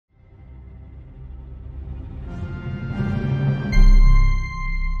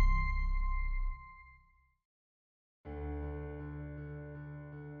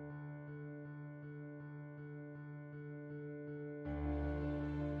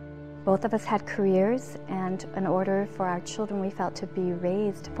Both of us had careers, and in order for our children, we felt, to be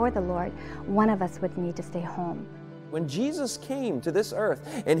raised for the Lord, one of us would need to stay home. When Jesus came to this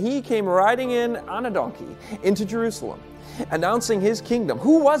earth, and he came riding in on a donkey into Jerusalem, announcing his kingdom,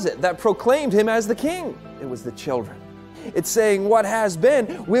 who was it that proclaimed him as the king? It was the children. It's saying what has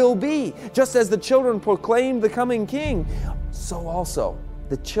been will be. Just as the children proclaimed the coming king, so also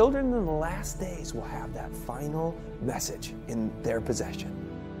the children in the last days will have that final message in their possession.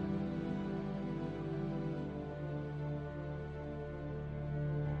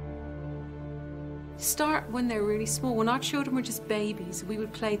 Start when they're really small. When our children were just babies, we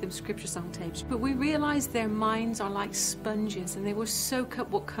would play them scripture song tapes. But we realized their minds are like sponges and they will soak up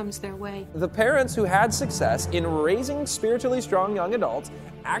what comes their way. The parents who had success in raising spiritually strong young adults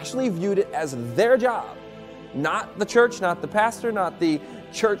actually viewed it as their job. Not the church, not the pastor, not the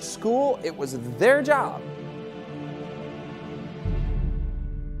church school. It was their job.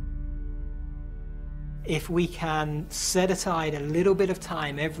 If we can set aside a little bit of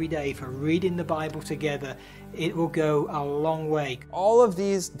time every day for reading the Bible together, it will go a long way. All of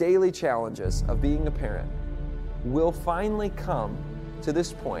these daily challenges of being a parent will finally come to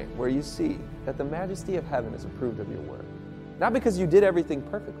this point where you see that the majesty of heaven is approved of your work. Not because you did everything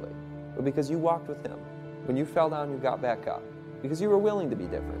perfectly, but because you walked with Him. When you fell down, you got back up. Because you were willing to be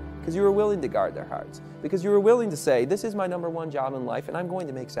different. Because you were willing to guard their hearts. Because you were willing to say, this is my number one job in life and I'm going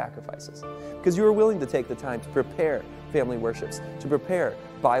to make sacrifices. Because you were willing to take the time to prepare family worships, to prepare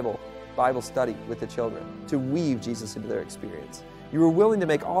Bible study with the children, to weave Jesus into their experience. You were willing to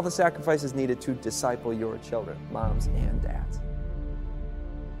make all the sacrifices needed to disciple your children, moms and dads.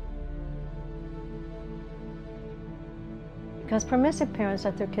 Because permissive parents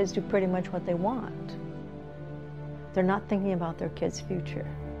let their kids do pretty much what they want. They're not thinking about their kids' future.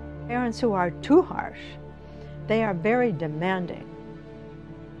 Parents who are too harsh, they are very demanding.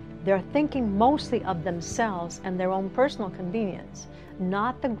 They're thinking mostly of themselves and their own personal convenience,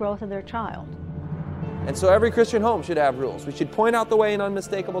 not the growth of their child. And so every Christian home should have rules. We should point out the way in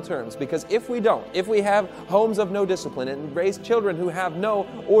unmistakable terms, because if we don't, if we have homes of no discipline and raise children who have no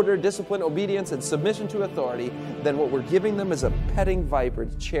order, discipline, obedience, and submission to authority, then what we're giving them is a petting viper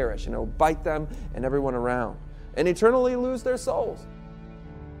to cherish, and it'll bite them and everyone around, and eternally lose their souls.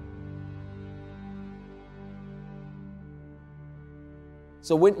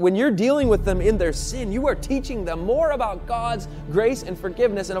 So when you're dealing with them in their sin, you are teaching them more about God's grace and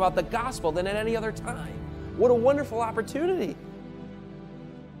forgiveness and about the gospel than at any other time. What a wonderful opportunity.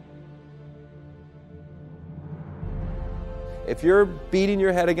 If you're beating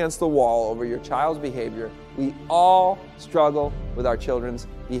your head against the wall over your child's behavior, we all struggle with our children's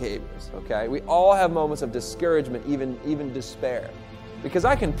behaviors, okay? We all have moments of discouragement, even despair. Because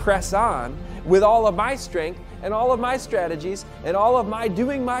I can press on with all of my strength and all of my strategies and all of my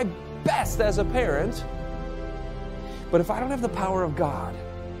doing my best as a parent. But if I don't have the power of God,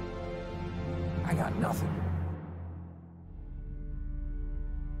 I got nothing.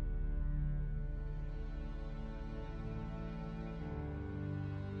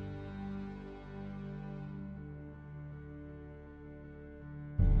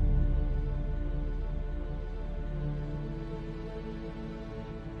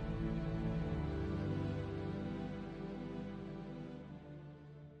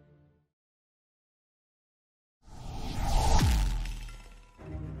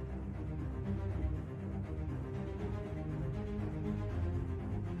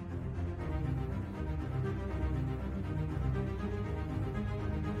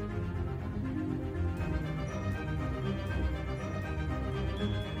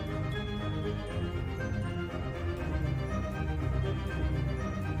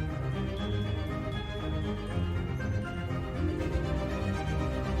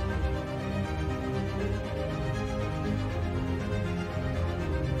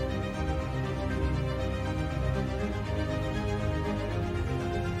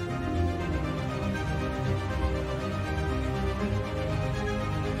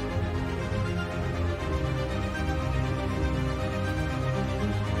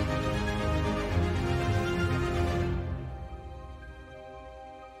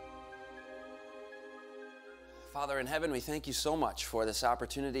 Father in heaven, we thank you so much for this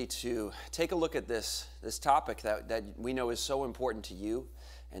opportunity to take a look at this topic that we know is so important to you,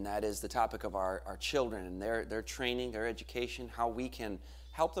 and that is the topic of our children and their training, their education, how we can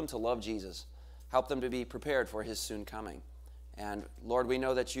help them to love Jesus, help them to be prepared for his soon coming. And Lord, we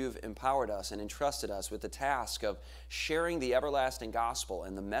know that you've empowered us and entrusted us with the task of sharing the everlasting gospel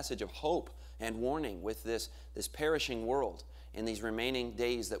and the message of hope and warning with this perishing world. in these remaining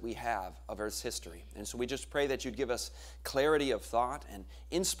days that we have of Earth's history. And so we just pray that you'd give us clarity of thought and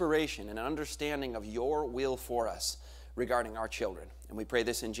inspiration and understanding of your will for us regarding our children. And we pray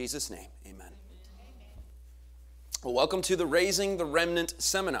this in Jesus' name. Amen. Well, welcome to the Raising the Remnant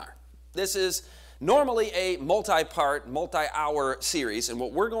seminar. This is normally a multi-part, multi-hour series, and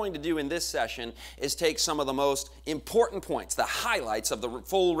what we're going to do in this session is take some of the most important points, the highlights of the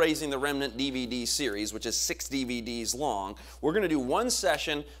full Raising the Remnant DVD series, which is 6 DVDs long. We're going to do one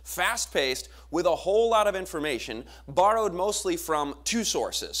session, fast-paced, with a whole lot of information, borrowed mostly from 2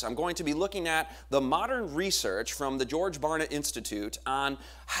 sources. I'm going to be looking at the modern research from the George Barna Institute on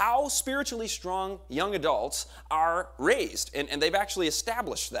how spiritually strong young adults are raised, and they've actually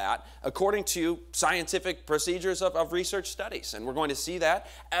established that according to scientific procedures of research studies. And we're going to see that,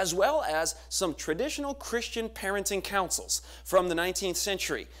 as well as some traditional Christian parenting counsels from the 19th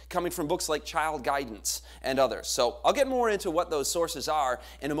century, coming from books like Child Guidance and others. So I'll get more into what those sources are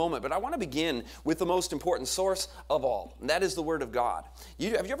in a moment, but I want to begin with the most important source of all, and that is the Word of God.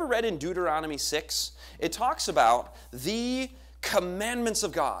 Have you ever read in Deuteronomy 6? It talks about the commandments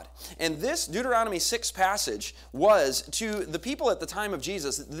of God. And this Deuteronomy 6 passage was, to the people at the time of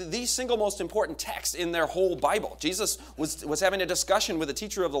Jesus, the single most important text in their whole Bible. Jesus was having a discussion with a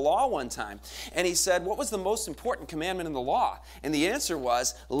teacher of the law one time, and he said, what was the most important commandment in the law? And the answer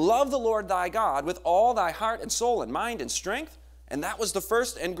was, love the Lord thy God with all thy heart and soul and mind and strength. And that was the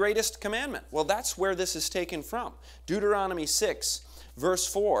first and greatest commandment. Well, that's where this is taken from. Deuteronomy 6, verse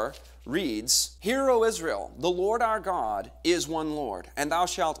 4 reads, Hear, O Israel, the Lord our God is one Lord, and thou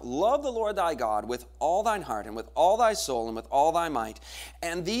shalt love the Lord thy God with all thine heart, and with all thy soul, and with all thy might.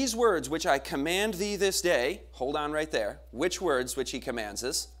 And these words which I command thee this day, hold on right there, which words which he commands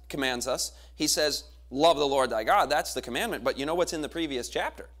us? He says, love the Lord thy God, that's the commandment, but you know what's in the previous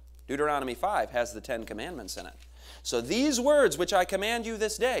chapter? Deuteronomy 5 has the 10 commandments in it. So these words which I command you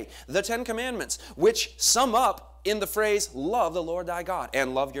this day, the 10 commandments, which sum up in the phrase, love the Lord thy God,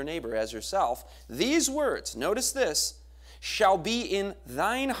 and love your neighbor as yourself, these words, notice this, shall be in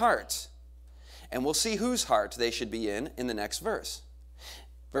thine heart. And we'll see whose heart they should be in the next verse.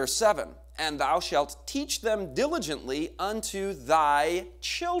 Verse 7, and thou shalt teach them diligently unto thy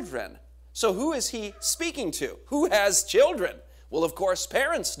children. So who is he speaking to? Who has children? Well, of course,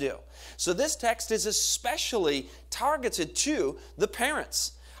 parents do. So this text is especially targeted to the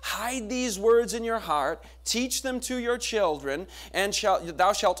parents. Hide these words in your heart, teach them to your children, and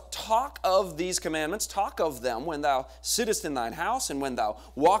thou shalt talk of these commandments, talk of them when thou sittest in thine house, and when thou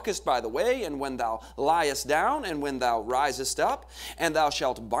walkest by the way, and when thou liest down, and when thou risest up, and thou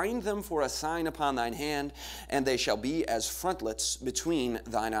shalt bind them for a sign upon thine hand, and they shall be as frontlets between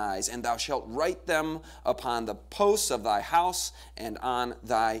thine eyes, and thou shalt write them upon the posts of thy house and on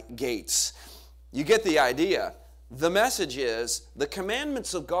thy gates. You get the idea. The message is the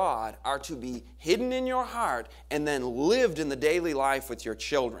commandments of God are to be hidden in your heart and then lived in the daily life with your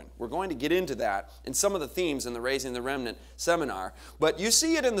children. We're going to get into that in some of the themes in the Raising the Remnant seminar, but you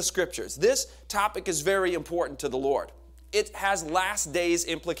see it in the Scriptures. This topic is very important to the Lord. It has last days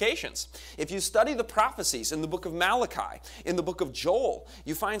implications. If you study the prophecies in the book of Malachi, in the book of Joel,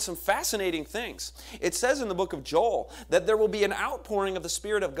 you find some fascinating things. It says in the book of Joel that there will be an outpouring of the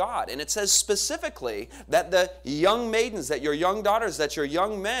Spirit of God, and it says specifically that the young maidens, that your young daughters, that your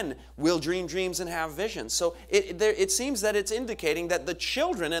young men will dream dreams and have visions. So it seems that it's indicating that the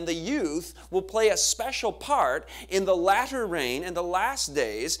children and the youth will play a special part in the latter rain and the last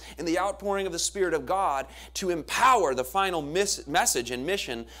days in the outpouring of the Spirit of God to empower the final message and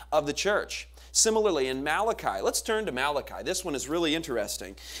mission of the church. Similarly, in Malachi, let's turn to Malachi. This one is really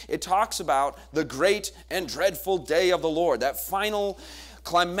interesting. It talks about the great and dreadful day of the Lord, that final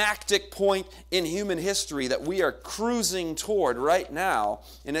climactic point in human history that we are cruising toward right now.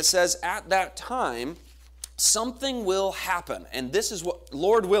 And it says, at that time, something will happen, and this is what,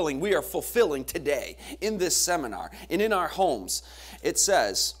 Lord willing, we are fulfilling today in this seminar and in our homes. It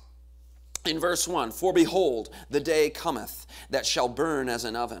says, in verse 1, For behold, the day cometh that shall burn as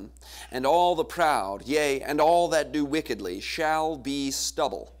an oven, and all the proud, yea, and all that do wickedly, shall be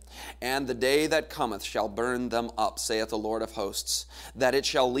stubble. And the day that cometh shall burn them up, saith the Lord of hosts, that it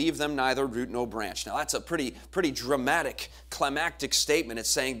shall leave them neither root nor branch. Now that's a pretty dramatic, climactic statement. It's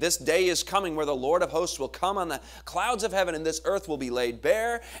saying this day is coming where the Lord of hosts will come on the clouds of heaven, and this earth will be laid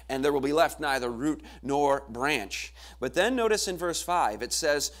bare, and there will be left neither root nor branch. But then notice in verse 5, it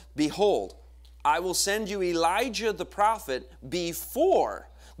says, Behold, I will send you Elijah the prophet before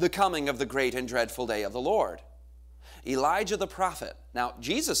the coming of the great and dreadful day of the Lord. Elijah the prophet. Now,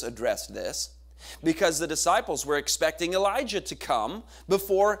 Jesus addressed this because the disciples were expecting Elijah to come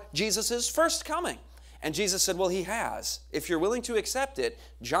before Jesus' first coming. And Jesus said, well, he has. If you're willing to accept it,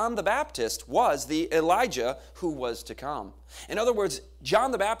 John the Baptist was the Elijah who was to come. In other words,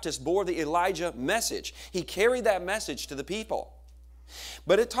 John the Baptist bore the Elijah message. He carried that message to the people.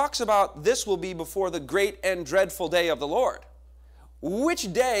 But it talks about this will be before the great and dreadful day of the Lord.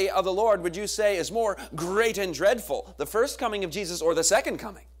 Which day of the Lord would you say is more great and dreadful? The first coming of Jesus or the second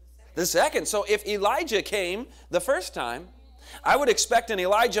coming? The second. So if Elijah came the first time, I would expect an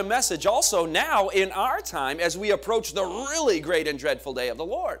Elijah message also now in our time as we approach the really great and dreadful day of the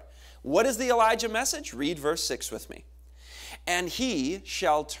Lord. What is the Elijah message? Read verse 6 with me. And he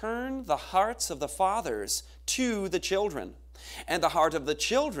shall turn the hearts of the fathers to the children, and the heart of the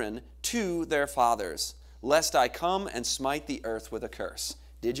children to their fathers, lest I come and smite the earth with a curse.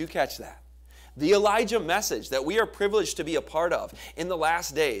 Did you catch that? The Elijah message that we are privileged to be a part of in the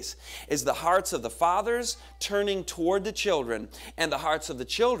last days is the hearts of the fathers turning toward the children and the hearts of the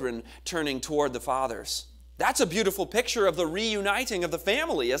children turning toward the fathers. That's a beautiful picture of the reuniting of the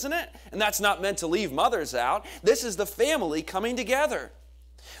family, isn't it? And that's not meant to leave mothers out. This is the family coming together,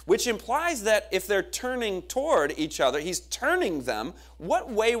 which implies that if they're turning toward each other, he's turning them.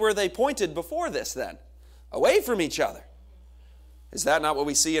 What way were they pointed before this then? Away from each other. Is that not what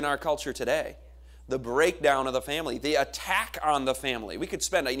we see in our culture today? The breakdown of the family, the attack on the family. We could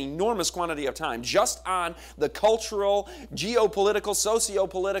spend an enormous quantity of time just on the cultural, geopolitical,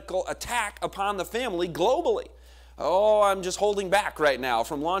 socio-political attack upon the family globally. Oh, I'm just holding back right now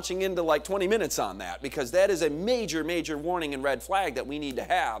from launching into like 20 minutes on that, because that is a major, major warning and red flag that we need to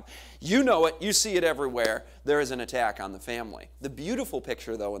have. You know it. You see it everywhere. There is an attack on the family. The beautiful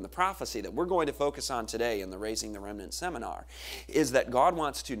picture, though, in the prophecy that we're going to focus on today in the Raising the Remnant seminar is that God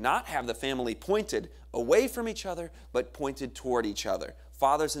wants to not have the family pointed away from each other, but pointed toward each other.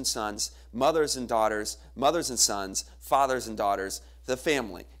 Fathers and sons, mothers and daughters, mothers and sons, fathers and daughters, the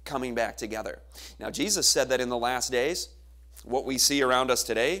family coming back together. Now, Jesus said that in the last days, what we see around us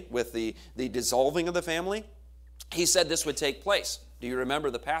today with the dissolving of the family, he said this would take place. Do you remember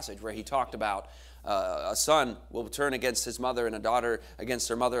the passage where he talked about a son will turn against his mother and a daughter against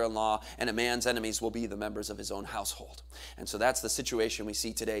her mother-in-law, and a man's enemies will be the members of his own household? And so that's the situation we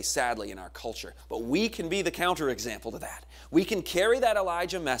see today, sadly, in our culture. But we can be the counterexample to that. We can carry that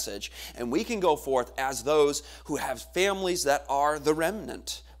Elijah message, and we can go forth as those who have families that are the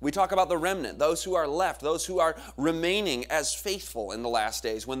remnant. We talk about the remnant, those who are left, those who are remaining as faithful in the last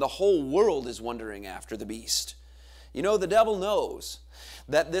days when the whole world is wandering after the beast. You know, the devil knows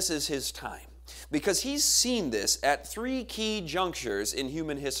that this is his time, because he's seen this at three key junctures in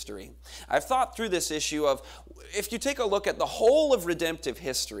human history. I've thought through this issue of, if you take a look at the whole of redemptive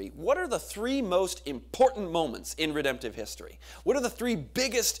history, what are the three most important moments in redemptive history? What are the three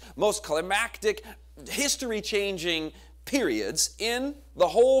biggest, most climactic, history-changing periods in the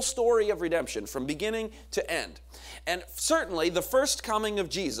whole story of redemption from beginning to end? And certainly the first coming of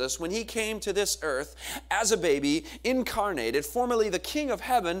Jesus, when he came to this earth as a baby, incarnated, formerly the King of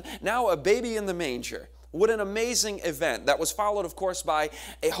Heaven, now a baby in the manger. What an amazing event that was followed, of course, by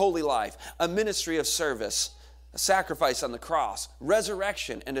a holy life, a ministry of service, a sacrifice on the cross,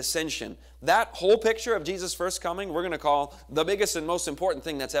 resurrection and ascension. That whole picture of Jesus' first coming, we're going to call the biggest and most important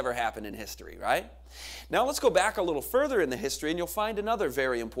thing that's ever happened in history, right? Now let's go back a little further in the history and you'll find another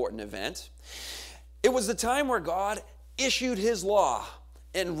very important event. It was the time where God issued his law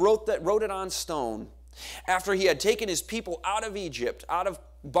and wrote it on stone after he had taken his people out of Egypt, out of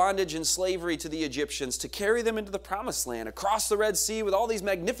bondage and slavery to the Egyptians, to carry them into the promised land, across the Red Sea with all these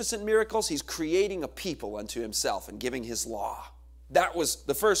magnificent miracles. He's creating a people unto himself and giving his law. That was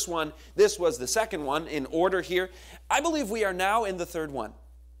the first one. This was the second one in order here. I believe we are now in the third one.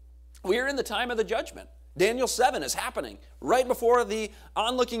 We are in the time of the judgment. Daniel 7 is happening right before the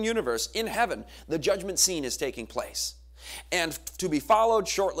onlooking universe in heaven. The judgment scene is taking place, and to be followed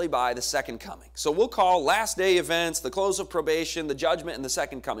shortly by the second coming. So we'll call last day events, the close of probation, the judgment, and the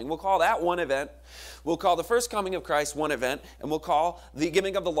second coming. We'll call that one event. We'll call the first coming of Christ one event, and we'll call the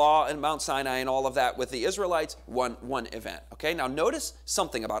giving of the law and Mount Sinai and all of that with the Israelites one event. Okay, now notice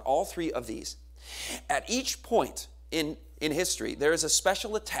something about all three of these. At each point in history, there is a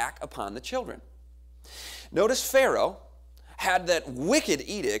special attack upon the children. Notice Pharaoh had that wicked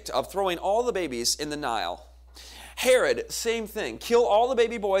edict of throwing all the babies in the Nile. Herod, same thing. Kill all the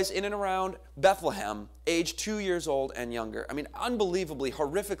baby boys in and around Bethlehem, age 2 years old and younger. I mean, unbelievably,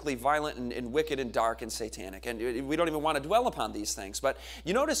 horrifically violent and wicked and dark and satanic. And we don't even want to dwell upon these things. But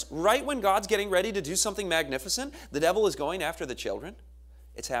you notice, right when God's getting ready to do something magnificent, the devil is going after the children.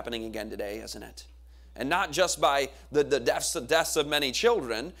 It's happening again today, isn't it? And not just by the deaths of many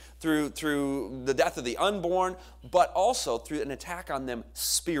children, through the death of the unborn, but also through an attack on them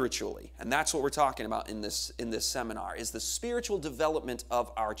spiritually. And that's what we're talking about in this seminar, is the spiritual development of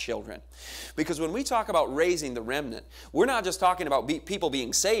our children. Because when we talk about raising the remnant, we're not just talking about people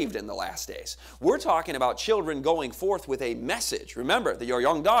being saved in the last days. We're talking about children going forth with a message. Remember that your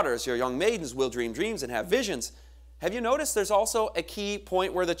young daughters, your young maidens will dream dreams and have visions. Have you noticed there's also a key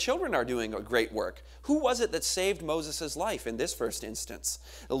point where the children are doing a great work? Who was it that saved Moses' life in this first instance?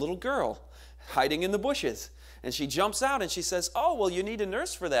 A little girl hiding in the bushes. And she jumps out and she says, oh, well, you need a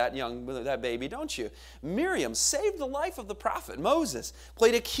nurse for that baby, don't you? Miriam saved the life of the prophet Moses,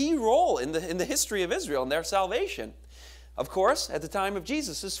 played a key role in the history of Israel and their salvation. Of course, at the time of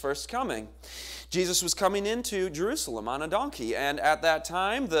Jesus' first coming. Jesus was coming into Jerusalem on a donkey, and at that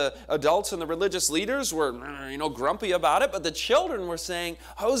time the adults and the religious leaders were, grumpy about it, but the children were saying,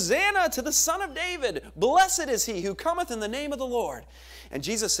 Hosanna to the Son of David! Blessed is he who cometh in the name of the Lord. And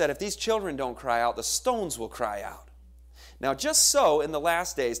Jesus said, if these children don't cry out, the stones will cry out. Now, just so in the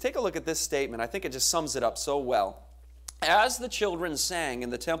last days, take a look at this statement. I think it just sums it up so well. As the children sang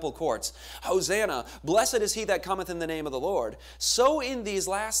in the temple courts, Hosanna, blessed is he that cometh in the name of the Lord, so in these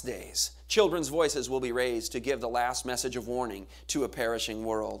last days, children's voices will be raised to give the last message of warning to a perishing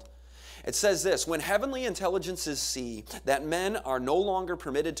world. It says this, when heavenly intelligences see that men are no longer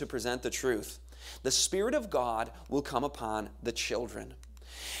permitted to present the truth, the Spirit of God will come upon the children.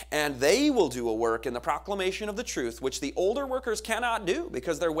 And they will do a work in the proclamation of the truth, which the older workers cannot do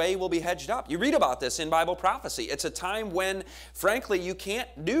because their way will be hedged up. You read about this in Bible prophecy. It's a time when, frankly, you can't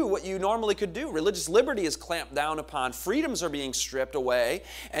do what you normally could do. Religious liberty is clamped down upon. Freedoms are being stripped away.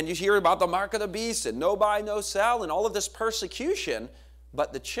 And you hear about the mark of the beast and no buy, no sell and all of this persecution.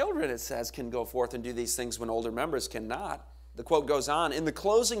 But the children, it says, can go forth and do these things when older members cannot. The quote goes on, in the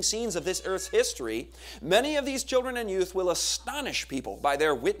closing scenes of this earth's history, many of these children and youth will astonish people by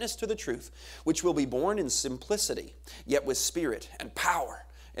their witness to the truth, which will be born in simplicity, yet with spirit and power.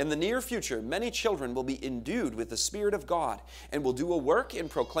 In the near future, many children will be endued with the Spirit of God and will do a work in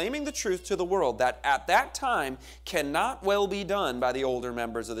proclaiming the truth to the world that at that time cannot well be done by the older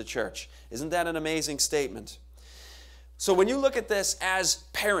members of the church. Isn't that an amazing statement? So when you look at this as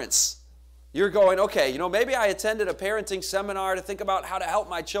parents, you're going, okay, maybe I attended a parenting seminar to think about how to help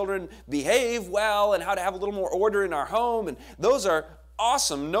my children behave well and how to have a little more order in our home. And those are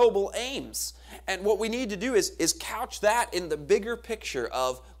awesome, noble aims. And what we need to do is couch that in the bigger picture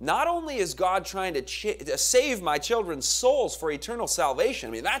of not only is God trying to save my children's souls for eternal salvation.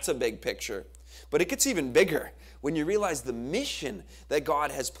 I mean, that's a big picture. But it gets even bigger when you realize the mission that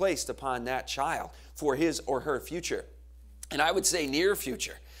God has placed upon that child for his or her future. And I would say near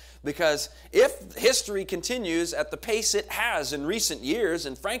future. Because if history continues at the pace it has in recent years,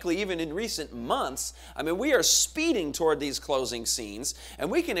 and frankly even in recent months, I mean, we are speeding toward these closing scenes,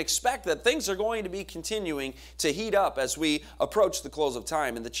 and we can expect that things are going to be continuing to heat up as we approach the close of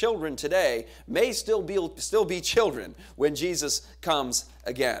time. And the children today may still be children when Jesus comes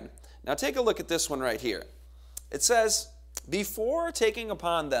again. Now take a look at this one right here. It says, before taking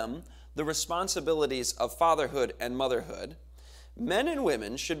upon them the responsibilities of fatherhood and motherhood, men and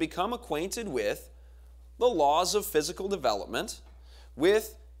women should become acquainted with the laws of physical development,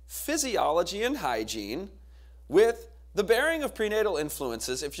 with physiology and hygiene, with the bearing of prenatal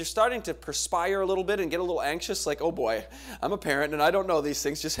influences. If you're starting to perspire a little bit and get a little anxious, like, oh boy, I'm a parent and I don't know these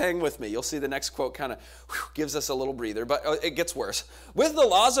things, just hang with me. You'll see the next quote kind of gives us a little breather, but it gets worse. With the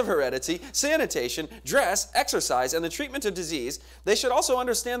laws of heredity, sanitation, dress, exercise, and the treatment of disease, they should also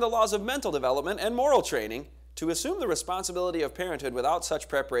understand the laws of mental development and moral training. To assume the responsibility of parenthood without such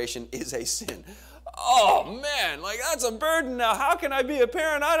preparation is a sin. Oh man, like that's a burden now. How can I be a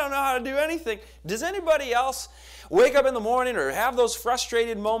parent? I don't know how to do anything. Does anybody else wake up in the morning or have those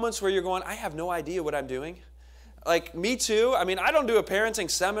frustrated moments where you're going, I have no idea what I'm doing? Like, me too. I mean, I don't do a parenting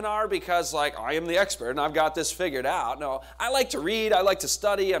seminar because, like, I am the expert and I've got this figured out. No, I like to read, I like to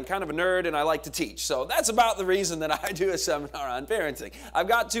study, I'm kind of a nerd, and I like to teach. So that's about the reason that I do a seminar on parenting. I've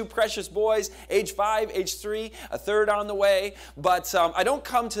got two precious boys, age 5, age 3, a third on the way. But I don't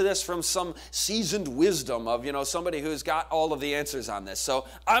come to this from some seasoned wisdom of, somebody who's got all of the answers on this. So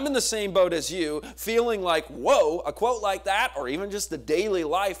I'm in the same boat as you, feeling like, whoa, a quote like that, or even just the daily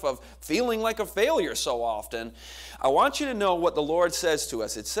life of feeling like a failure so often. I want you to know what the Lord says to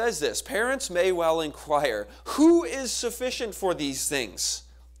us. It says this, parents may well inquire, who is sufficient for these things?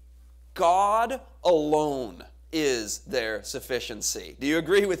 God alone is their sufficiency. Do you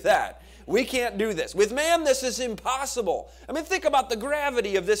agree with that? We can't do this. With man, this is impossible. I mean, think about the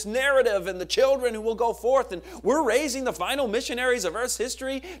gravity of this narrative and the children who will go forth, and we're raising the final missionaries of Earth's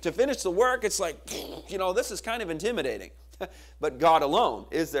history to finish the work. It's like, this is kind of intimidating. But God alone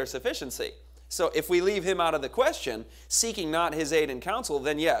is their sufficiency. So if we leave him out of the question, seeking not his aid and counsel,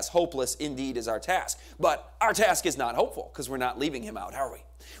 then yes, hopeless indeed is our task. But our task is not hopeful because we're not leaving him out, are we?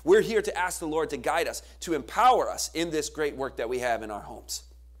 We're here to ask the Lord to guide us, to empower us in this great work that we have in our homes.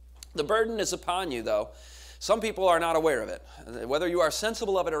 The burden is upon you, though. Some people are not aware of it. Whether you are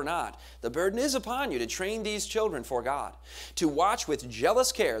sensible of it or not, the burden is upon you to train these children for God, to watch with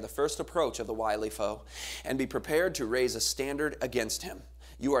jealous care the first approach of the wily foe, and be prepared to raise a standard against him.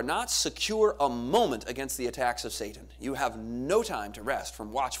 You are not secure a moment against the attacks of Satan. You have no time to rest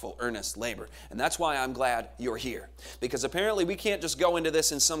from watchful, earnest labor. And that's why I'm glad you're here. Because apparently we can't just go into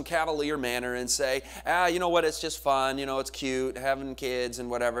this in some cavalier manner and say, you know what, it's just fun, it's cute, having kids and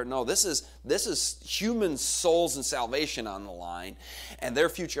whatever. No, this is human souls and salvation on the line, and their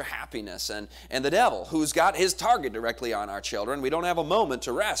future happiness. And the devil, who's got his target directly on our children, we don't have a moment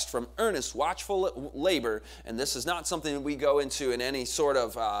to rest from earnest, watchful labor. And this is not something that we go into in any sort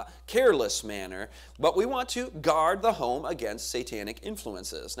of careless manner, but we want to guard the home against satanic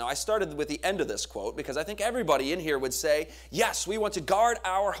influences. Now, I started with the end of this quote because I think everybody in here would say, yes, we want to guard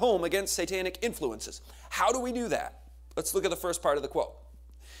our home against satanic influences. How do we do that? Let's look at the first part of the quote.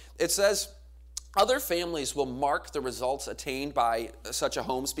 It says, other families will mark the results attained by such a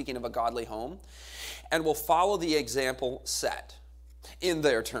home, speaking of a godly home, and will follow the example set, in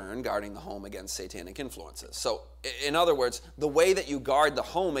their turn guarding the home against satanic influences. So, in other words, the way that you guard the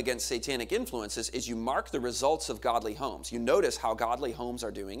home against satanic influences is you mark the results of godly homes. You notice how godly homes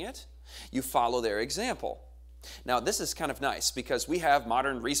are doing it. You follow their example. Now, this is kind of nice because we have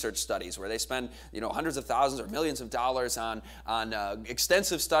modern research studies where they spend, hundreds of thousands or millions of dollars on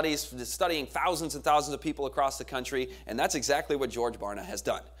extensive studies, studying thousands and thousands of people across the country, and that's exactly what George Barna has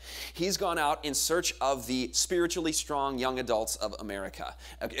done. He's gone out in search of the spiritually strong young adults of America,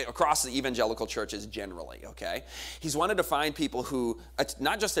 across the evangelical churches generally, okay? He's wanted to find people who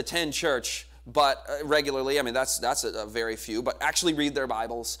not just attend church, but regularly, I mean, that's a very few, but actually read their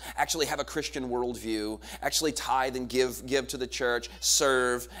Bibles, actually have a Christian worldview, actually tithe and give to the church,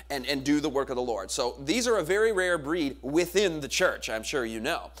 serve, and do the work of the Lord. So these are a very rare breed within the church, I'm sure you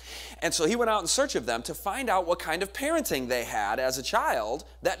know. And so he went out in search of them to find out what kind of parenting they had as a child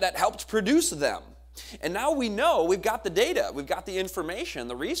that helped produce them. And now we know, we've got the data, we've got the information,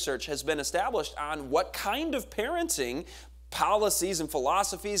 the research has been established on what kind of parenting policies and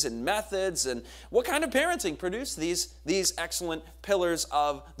philosophies and methods and what kind of parenting produce these excellent pillars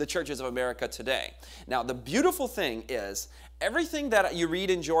of the churches of America today. Now, the beautiful thing is everything that you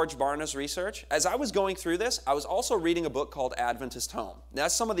read in George Barna's research, as I was going through this, I was also reading a book called Adventist Home. Now,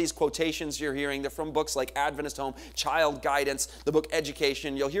 some of these quotations you're hearing, they're from books like Adventist Home, Child Guidance, the book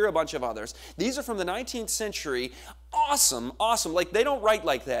Education. You'll hear a bunch of others. These are from the 19th century. Awesome. Like, they don't write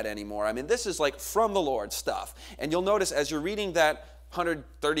like that anymore. I mean, this is like from the Lord stuff. And you'll notice as you're reading that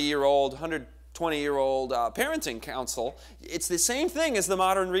 130-year-old, 120-year-old parenting counsel, it's the same thing as the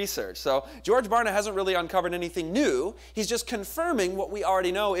modern research. So George Barna hasn't really uncovered anything new. He's just confirming what we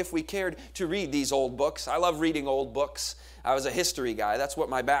already know if we cared to read these old books. I love reading old books. I was a history guy. That's what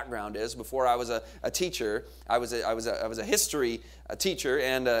my background is. Before I was a teacher, I was a history teacher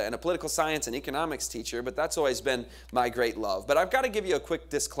and a political science and economics teacher, but that's always been my great love. But I've got to give you a quick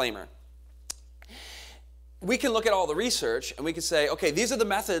disclaimer. We can look at all the research and we can say, okay, these are the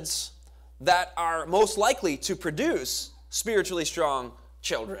methods that are most likely to produce spiritually strong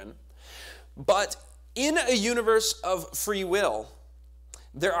children. But in a universe of free will,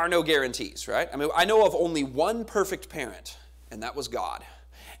 there are no guarantees, right? I mean, I know of only one perfect parent, and that was God.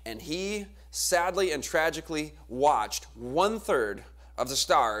 And he sadly and tragically watched 1/3 of the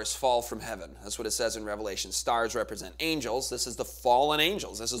stars fall from heaven. That's what it says in Revelation. Stars represent angels. This is the fallen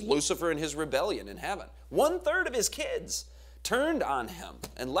angels. This is Lucifer and his rebellion in heaven. 1/3 of his kids turned on him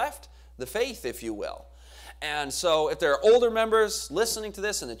and left the faith, if you will. And so if there are older members listening to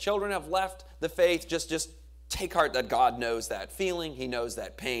this and the children have left the faith, just take heart that God knows that feeling. He knows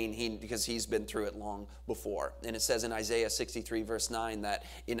that pain because he's been through it long before. And it says in Isaiah 63 verse 9 that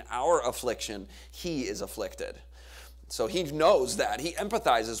in our affliction, he is afflicted. So he knows that. He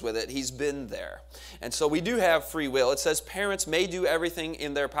empathizes with it. He's been there. And so we do have free will. It says parents may do everything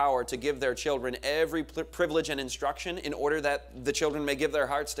in their power to give their children every privilege and instruction in order that the children may give their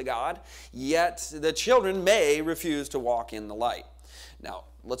hearts to God, yet the children may refuse to walk in the light. Now,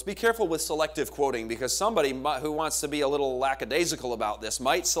 let's be careful with selective quoting because somebody who wants to be a little lackadaisical about this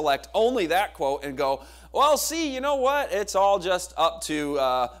might select only that quote and go, well, see, you know what? It's all just up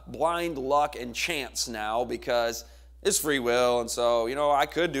to blind luck and chance now because it's free will, and so, I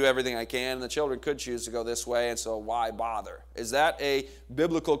could do everything I can, and the children could choose to go this way, and so why bother? Is that a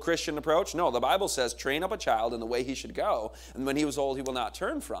biblical Christian approach? No, the Bible says, train up a child in the way he should go, and when he was old, he will not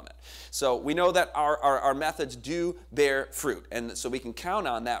turn from it. So we know that our methods do bear fruit, and so we can count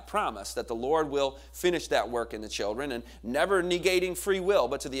on that promise that the Lord will finish that work in the children, and never negating free will,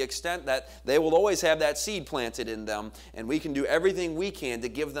 but to the extent that they will always have that seed planted in them, and we can do everything we can to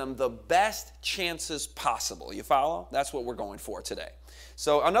give them the best chances possible. You follow? That's what we're going for today.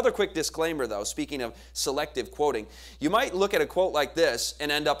 So another quick disclaimer, though, speaking of selective quoting, you might look at a quote like this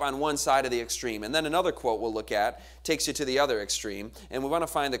and end up on one side of the extreme, and then another quote we'll look at takes you to the other extreme, and we want to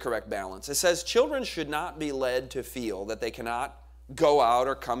find the correct balance. It says, children should not be led to feel that they cannot go out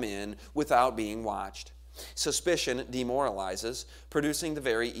or come in without being watched. Suspicion demoralizes, producing the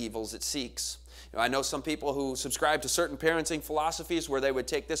very evils it seeks. I know some people who subscribe to certain parenting philosophies where they would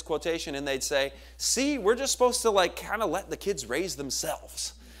take this quotation and they'd say, see, we're just supposed to kind of let the kids raise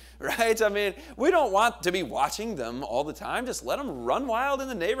themselves, right? I mean, we don't want to be watching them all the time. Just let them run wild in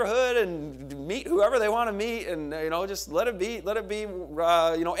the neighborhood and meet whoever they want to meet, and just let it be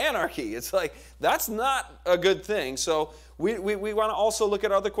anarchy. It's like, that's not a good thing. So we want to also look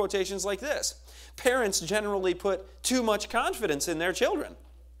at other quotations like this. Parents generally put too much confidence in their children.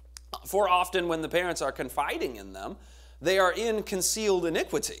 For often when the parents are confiding in them, they are in concealed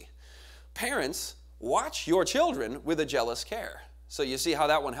iniquity. Parents, watch your children with a jealous care. So you see how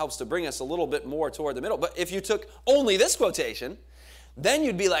that one helps to bring us a little bit more toward the middle. But if you took only this quotation, then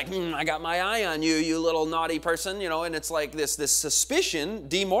you'd be like, I got my eye on you, you little naughty person, and it's like this suspicion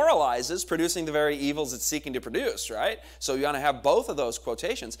demoralizes, producing the very evils it's seeking to produce, right? So you want to have both of those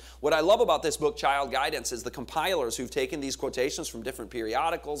quotations. What I love about this book, Child Guidance, is the compilers who've taken these quotations from different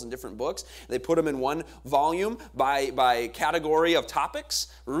periodicals and different books. They put them in one volume by category of topics.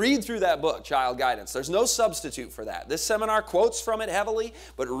 Read through that book, Child Guidance. There's no substitute for that. This seminar quotes from it heavily,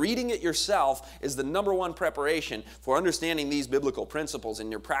 but reading it yourself is the number one preparation for understanding these biblical principles in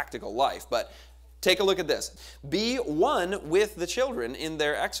your practical life. But take a look at this. Be one with the children in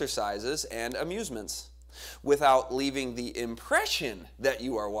their exercises and amusements without leaving the impression that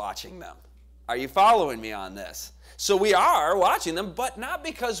you are watching them. Are you following me on this? So we are watching them, but not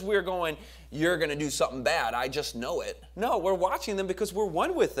because we're going, you're going to do something bad, I just know it. No, we're watching them because we're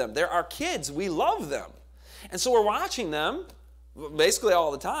one with them. They're our kids. We love them. And so we're watching them basically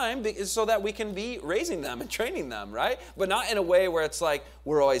all the time so that we can be raising them and training them, right? But not in a way where it's like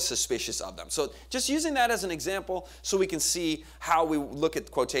we're always suspicious of them. So just using that as an example so we can see how we look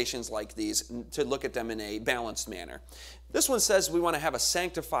at quotations like these, to look at them in a balanced manner. This one says we want to have a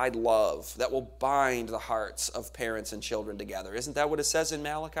sanctified love that will bind the hearts of parents and children together. Isn't that what it says in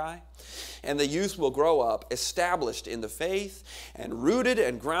Malachi? And the youth will grow up established in the faith and rooted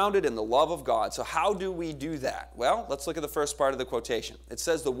and grounded in the love of God. So how do we do that? Well, let's look at the first part of the quotation. It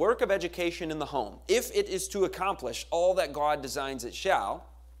says the work of education in the home, if it is to accomplish all that God designs it shall,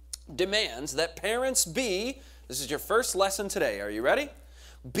 demands that parents be, this is your first lesson today, are you ready?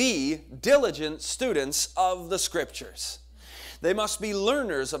 Be diligent students of the Scriptures. They must be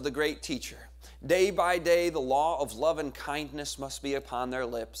learners of the great teacher. Day by day, the law of love and kindness must be upon their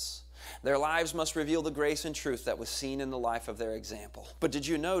lips. Their lives must reveal the grace and truth that was seen in the life of their example. But did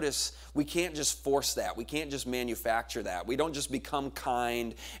you notice we can't just force that? We can't just manufacture that. We don't just become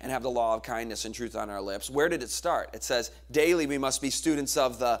kind and have the law of kindness and truth on our lips. Where did it start? It says, daily we must be students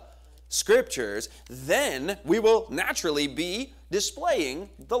of the Scriptures. Then we will naturally be displaying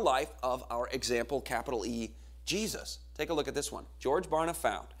the life of our example, capital E, Jesus. Take a look at this one. George Barna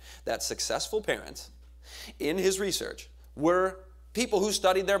found that successful parents in his research were people who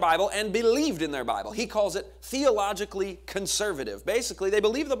studied their Bible and believed in their Bible. He calls it theologically conservative. Basically, they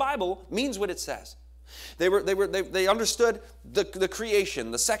believe the Bible means what it says. They understood the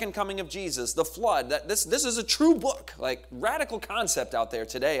creation, the second coming of Jesus, the flood. That this is a true book, like radical concept out there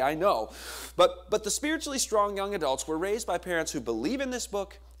today, I know. But the spiritually strong young adults were raised by parents who believe in this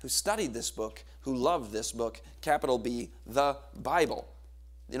book, who studied this book, who loved this book, capital B, the Bible.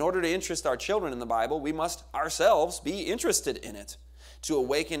 In order to interest our children in the Bible, we must ourselves be interested in it. To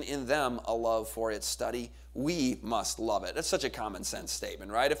awaken in them a love for its study, we must love it. That's such a common sense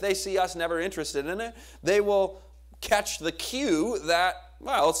statement, right? If they see us never interested in it, they will catch the cue that,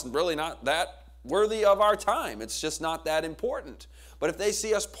 well, it's really not that worthy of our time. It's just not that important. But if they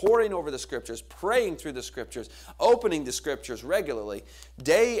see us poring over the Scriptures, praying through the Scriptures, opening the Scriptures regularly,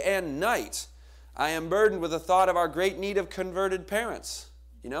 day and night, I am burdened with the thought of our great need of converted parents.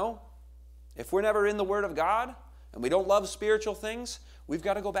 You know, if we're never in the Word of God and we don't love spiritual things, we've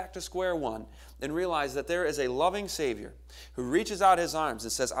got to go back to square one and realize that there is a loving Savior who reaches out his arms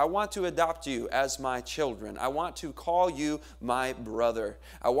and says, I want to adopt you as my children. I want to call you my brother.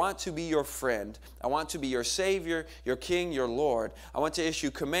 I want to be your friend. I want to be your Savior, your King, your Lord. I want to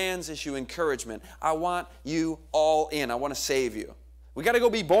issue commands, issue encouragement. I want you all in. I want to save you. We got to go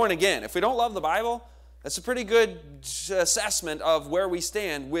be born again. If we don't love the Bible, that's a pretty good assessment of where we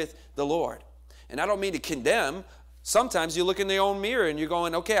stand with the Lord. And I don't mean to condemn. Sometimes you look in the own mirror and you're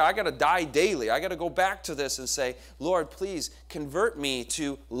going, okay, I got to die daily. I got to go back to this and say, Lord, please convert me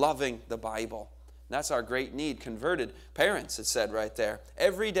to loving the Bible. And that's our great need. Converted parents, it said right there.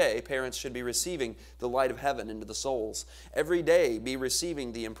 Every day, parents should be receiving the light of heaven into the souls. Every day, be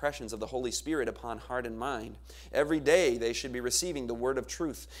receiving the impressions of the Holy Spirit upon heart and mind. Every day, they should be receiving the word of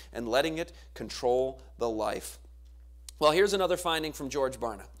truth and letting it control the life. Well, here's another finding from George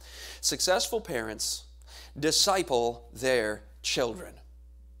Barna. Successful parents disciple their children.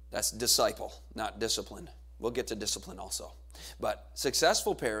 That's disciple, not discipline. We'll get to discipline also. But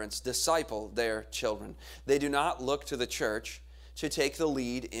successful parents disciple their children. They do not look to the church to take the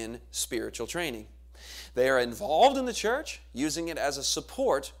lead in spiritual training. They are involved in the church, using it as a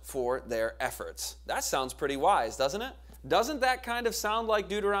support for their efforts. That sounds pretty wise, doesn't it? Doesn't that kind of sound like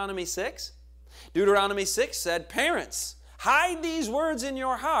Deuteronomy 6? Deuteronomy 6 said, parents, hide these words in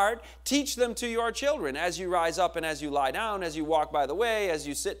your heart, teach them to your children as you rise up and as you lie down, as you walk by the way, as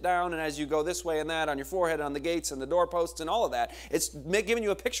you sit down and as you go this way and that on your forehead, on the gates and the doorposts and all of that. It's giving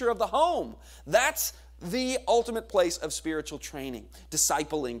you a picture of the home. That's the ultimate place of spiritual training,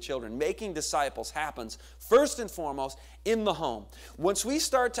 discipling children. Making disciples happens first and foremost in the home. Once we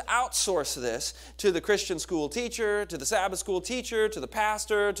start to outsource this to the Christian school teacher, to the Sabbath school teacher, to the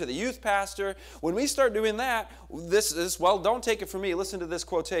pastor, to the youth pastor, when we start doing that, this is, well, don't take it from me. Listen to this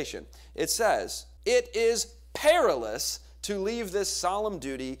quotation. It says, it is perilous to leave this solemn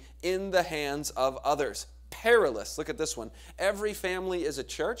duty in the hands of others. Perilous. Look at this one. Every family is a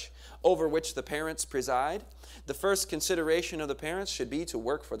church over which the parents preside. The first consideration of the parents should be to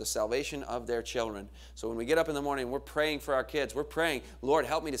work for the salvation of their children. So when we get up in the morning, we're praying for our kids. We're praying, Lord,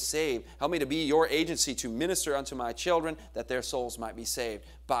 help me to save. Help me to be your agency to minister unto my children that their souls might be saved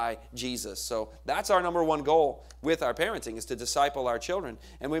by Jesus. So that's our number one goal with our parenting, is to disciple our children.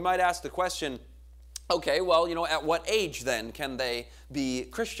 And we might ask the question, okay, well, at what age then can they be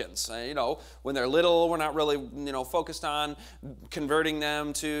Christians? When they're little, we're not really, focused on converting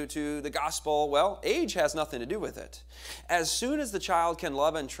them to the gospel. Well, age has nothing to do with it. As soon as the child can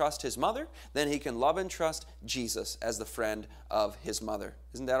love and trust his mother, then he can love and trust Jesus as the friend of his mother.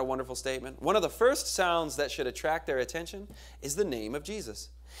 Isn't that a wonderful statement? One of the first sounds that should attract their attention is the name of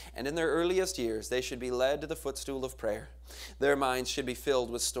Jesus. And in their earliest years, they should be led to the footstool of prayer. Their minds should be filled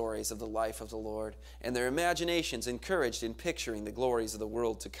with stories of the life of the Lord, and their imaginations encouraged in picturing the glories of the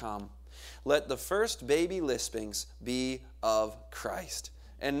world to come. Let the first baby lispings be of Christ.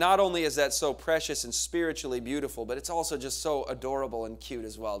 And not only is that so precious and spiritually beautiful, but it's also just so adorable and cute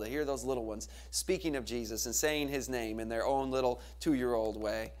as well to hear those little ones speaking of Jesus and saying his name in their own little 2-year-old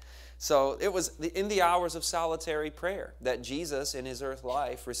way. So it was in the hours of solitary prayer that Jesus in his earth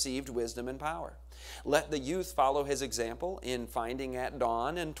life received wisdom and power. Let the youth follow his example in finding at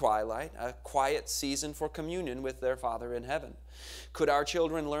dawn and twilight a quiet season for communion with their Father in heaven. Could our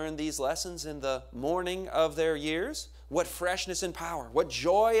children learn these lessons in the morning of their years? What freshness and power, what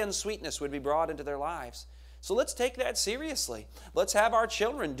joy and sweetness would be brought into their lives. So let's take that seriously. Let's have our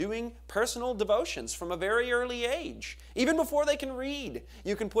children doing personal devotions from a very early age, even before they can read.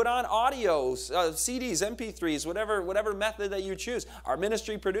 You can put on audios, CDs, MP3s, whatever method that you choose. Our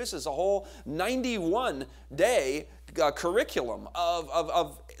ministry produces a whole 91-day curriculum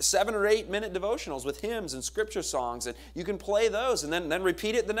of 7 or 8 minute devotionals with hymns and scripture songs, and you can play those and then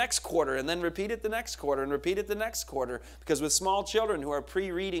repeat it the next quarter, and then repeat it the next quarter, and repeat it the next quarter, because with small children who are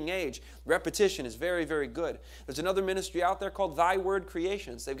pre-reading age, repetition is very, very good. There's another ministry out there called Thy Word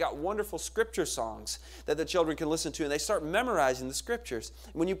Creations. They've got wonderful scripture songs that the children can listen to, and they start memorizing the scriptures.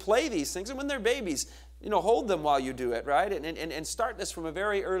 And when you play these things, and when they're babies, hold them while you do it, right? And start this from a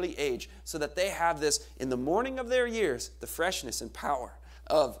very early age so that they have this in the morning of their years, the freshness and power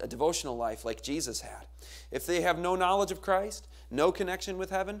of a devotional life like Jesus had. If they have no knowledge of Christ, no connection with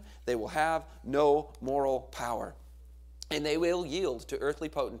heaven, they will have no moral power. And they will yield to earthly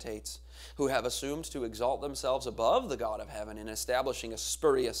potentates who have assumed to exalt themselves above the God of heaven in establishing a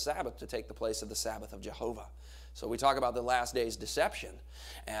spurious Sabbath to take the place of the Sabbath of Jehovah. So we talk about the last days deception,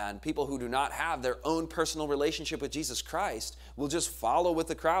 and people who do not have their own personal relationship with Jesus Christ will just follow with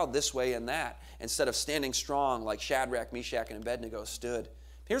the crowd this way and that instead of standing strong like Shadrach, Meshach, and Abednego stood.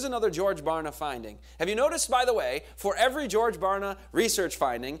 Here's another George Barna finding. Have you noticed, by the way, for every George Barna research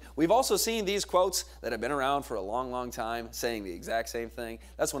finding, we've also seen these quotes that have been around for a long, long time saying the exact same thing.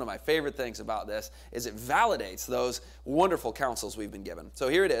 That's one of my favorite things about this, is it validates those wonderful counsels we've been given. So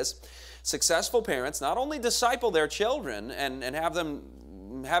here it is. Successful parents not only disciple their children and have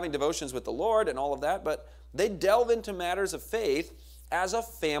them having devotions with the Lord and all of that, but they delve into matters of faith as a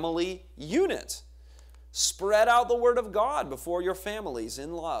family unit. Spread out the word of God before your families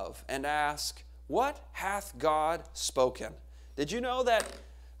in love and ask, what hath God spoken? Did you know that,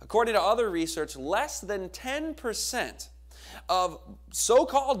 according to other research, less than 10% of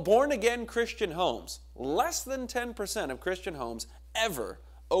so-called born-again Christian homes, less than 10% of Christian homes ever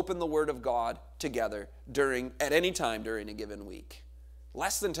open the word of God together at any time during a given week?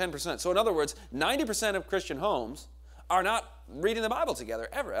 Less than 10%. So in other words, 90% of Christian homes are not reading the Bible together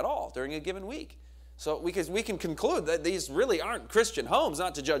ever at all during a given week. So we can conclude that these really aren't Christian homes,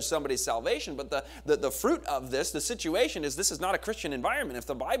 not to judge somebody's salvation, but the fruit of this, the situation is this is not a Christian environment if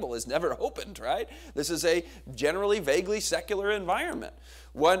the Bible is never opened, right? This is a generally vaguely secular environment.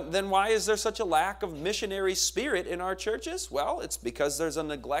 Then why is there such a lack of missionary spirit in our churches? Well, it's because there's a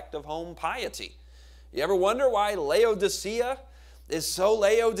neglect of home piety. You ever wonder why Laodicea is so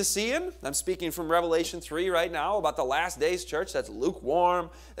Laodicean? I'm speaking from Revelation 3 right now about the last days church that's lukewarm,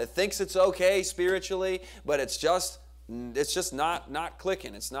 that thinks it's okay spiritually, but it's just not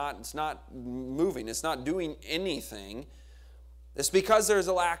clicking. It's not moving. It's not doing anything. It's because there's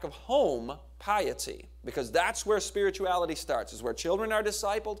a lack of home piety, because that's where spirituality starts. It's where children are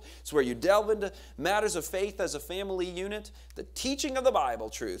discipled. It's where you delve into matters of faith as a family unit. The teaching of the Bible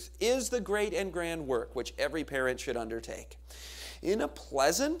truth is the great and grand work which every parent should undertake. In a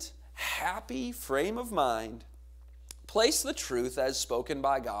pleasant, happy frame of mind, place the truth as spoken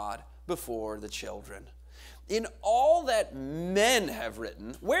by God before the children. In all that men have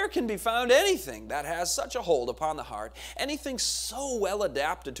written, where can be found anything that has such a hold upon the heart, anything so well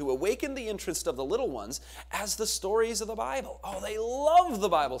adapted to awaken the interest of the little ones as the stories of the Bible? Oh, they love the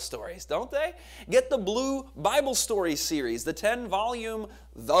Bible stories, don't they? Get the Blue Bible Story series, the 10-volume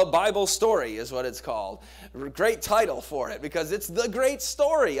The Bible Story is what it's called. Great title for it, because it's the great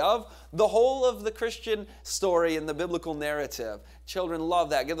story of the whole of the Christian story and the biblical narrative. Children love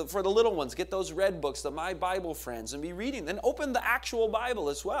that. For the little ones, get those red books, the My Bible Friends, and be reading. Then open the actual Bible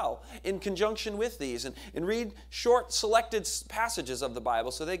as well in conjunction with these, and read short selected passages of the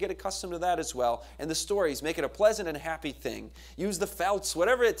Bible so they get accustomed to that as well. And the stories, make it a pleasant and happy thing. Use the felts,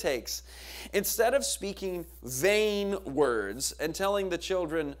 whatever it takes. Instead of speaking vain words and telling the children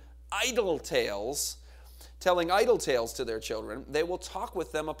idle tales, telling idle tales to their children, they will talk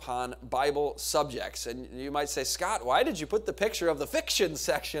with them upon Bible subjects. And you might say, Scott, why did you put the picture of the fiction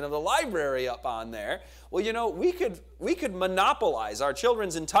section of the library up on there? Well, you know, we could monopolize our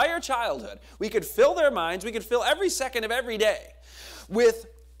children's entire childhood. We could fill their minds, we could fill every second of every day with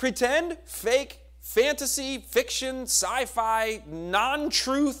pretend, fake, fantasy, fiction, sci-fi,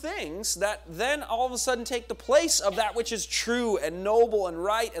 non-true things that then all of a sudden take the place of that which is true and noble and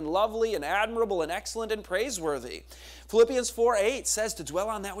right and lovely and admirable and excellent and praiseworthy. Philippians 4:8 says to dwell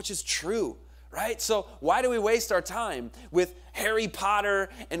on that which is true, right? So why do we waste our time with Harry Potter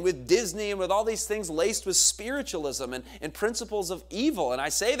and with Disney and with all these things laced with spiritualism and principles of evil? And I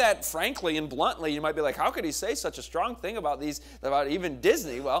say that frankly and bluntly. You might be like, how could he say such a strong thing about even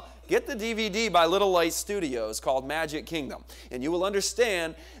Disney? Well, get the DVD by Little Light Studios called Magic Kingdom, and you will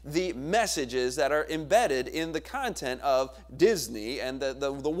understand the messages that are embedded in the content of Disney and the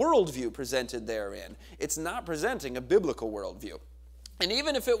worldview presented therein. It's not presenting a biblical worldview. And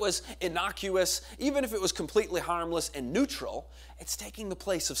even if it was innocuous, even if it was completely harmless and neutral, it's taking the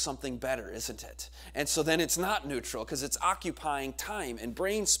place of something better, isn't it? And so then it's not neutral because it's occupying time and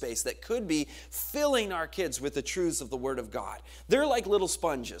brain space that could be filling our kids with the truths of the Word of God. They're like little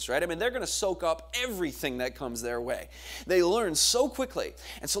sponges, right? I mean, they're going to soak up everything that comes their way. They learn so quickly.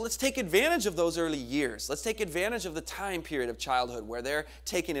 And so let's take advantage of those early years. Let's take advantage of the time period of childhood where they're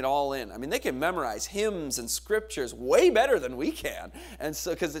taking it all in. I mean, they can memorize hymns and scriptures way better than we can. And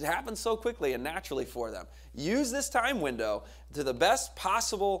so, because it happens so quickly and naturally for them. Use this time window to the best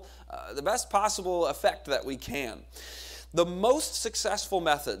possible effect that we can. The most successful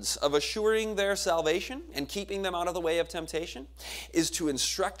methods of assuring their salvation and keeping them out of the way of temptation is to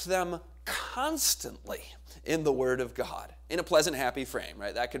instruct them constantly in the Word of God, in a pleasant, happy frame,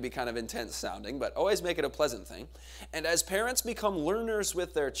 right? That could be kind of intense sounding, but always make it a pleasant thing. And as parents become learners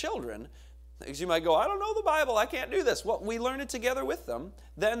with their children, because you might go, I don't know the Bible, I can't do this. Well, we learn it together with them.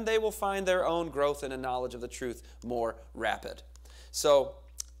 Then they will find their own growth and a knowledge of the truth more rapid. So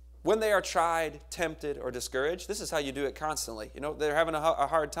when they are tried, tempted, or discouraged, this is how you do it constantly. You know, they're having a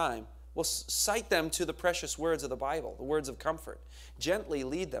hard time. Well, cite them to the precious words of the Bible, the words of comfort. Gently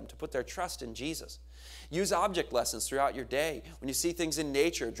lead them to put their trust in Jesus. Use object lessons throughout your day. When you see things in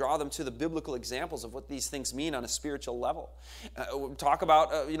nature, draw them to the biblical examples of what these things mean on a spiritual level. Talk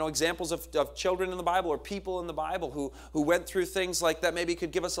about examples of children in the Bible or people in the Bible who went through things like that. Maybe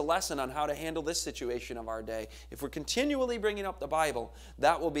could give us a lesson on how to handle this situation of our day. If we're continually bringing up the Bible,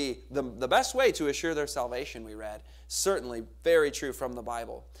 that will be the best way to assure their salvation, we read. Certainly very true from the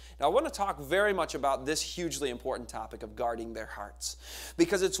Bible. Now, I want to talk very much about this hugely important topic of guarding their hearts.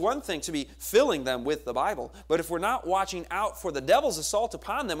 Because it's one thing to be filling them with the Bible, but if we're not watching out for the devil's assault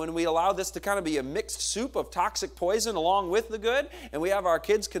upon them, and we allow this to kind of be a mixed soup of toxic poison along with the good, and we have our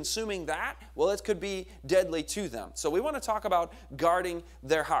kids consuming that, well, it could be deadly to them. So we want to talk about guarding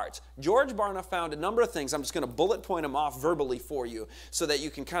their hearts. George Barna found a number of things. I'm just going to bullet point them off verbally for you so that you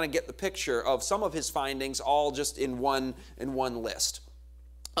can kind of get the picture of some of his findings all just in one list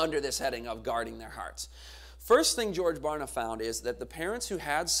under this heading of guarding their hearts. First thing George Barna found is that the parents who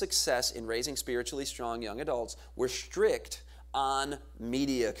had success in raising spiritually strong young adults were strict on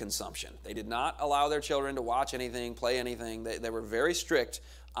media consumption. They did not allow their children to watch anything, play anything. They were very strict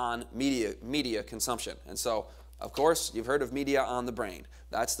on media consumption. And so, of course, you've heard of Media on the Brain.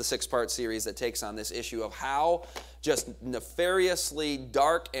 That's the 6-part series that takes on this issue of how just nefariously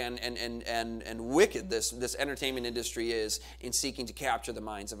dark and wicked this entertainment industry is in seeking to capture the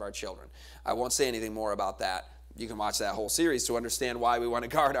minds of our children. I won't say anything more about that. You can watch that whole series to understand why we want to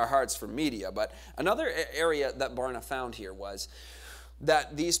guard our hearts from media. But another area that Barna found here was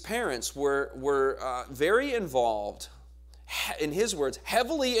that these parents were very involved, in his words,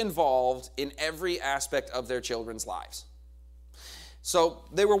 heavily involved in every aspect of their children's lives. So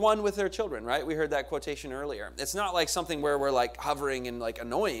they were one with their children, right? We heard that quotation earlier. It's not like something where we're like hovering and like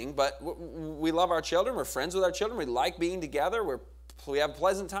annoying, but we love our children. We're friends with our children. We like being together. We have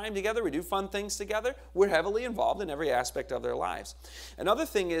pleasant time together. We do fun things together. We're heavily involved in every aspect of their lives. Another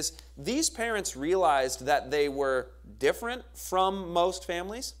thing is these parents realized that they were different from most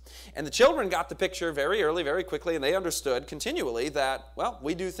families. And the children got the picture very early, very quickly, and they understood continually that, well,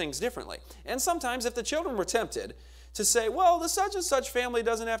 we do things differently. And sometimes if the children were tempted to say, well, the such and such family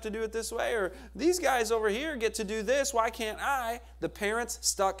doesn't have to do it this way, or these guys over here get to do this, why can't I? The parents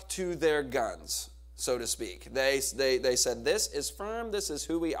stuck to their guns, so to speak. They said, this is firm, this is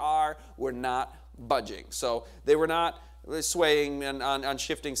who we are, we're not budging. So they were not swaying on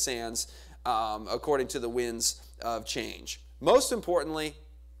shifting sands according to the winds of change. Most importantly,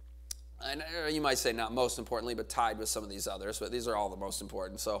 and you might say not most importantly, but tied with some of these others, but these are all the most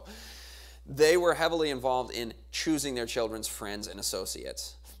important. So they were heavily involved in choosing their children's friends and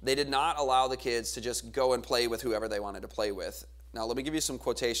associates. They did not allow the kids to just go and play with whoever they wanted to play with. Now, let me give you some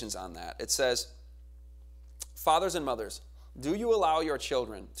quotations on that. It says, fathers and mothers, do you allow your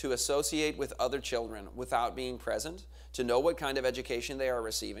children to associate with other children without being present, to know what kind of education they are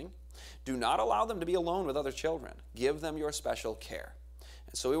receiving? Do not allow them to be alone with other children. Give them your special care.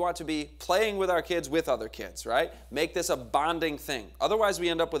 So we want to be playing with our kids with other kids, right? Make this a bonding thing. Otherwise, we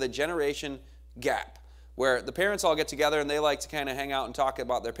end up with a generation gap where the parents all get together and they like to kind of hang out and talk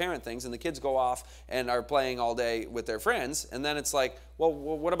about their parent things, and the kids go off and are playing all day with their friends, and then it's like, well,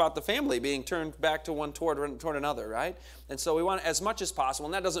 what about the family being turned back to one toward another, right? And so we want as much as possible,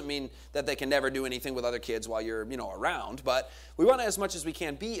 and that doesn't mean that they can never do anything with other kids while you're, around, but we want to, as much as we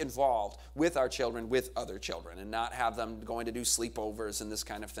can, be involved with our children, with other children, and not have them going to do sleepovers and this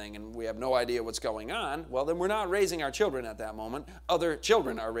kind of thing, and we have no idea what's going on. Well, then we're not raising our children at that moment. Other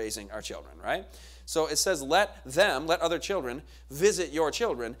children are raising our children, right? So it says, let other children visit your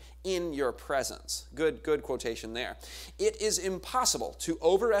children in your presence. Good quotation there. It is impossible to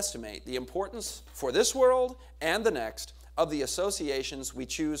overestimate the importance for this world and the next of the associations we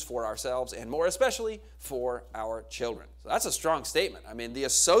choose for ourselves, and more especially for our children. So that's a strong statement. I mean, the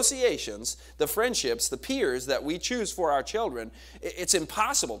associations, the friendships, the peers that we choose for our children, it's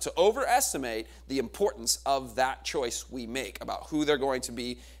impossible to overestimate the importance of that choice we make about who they're going to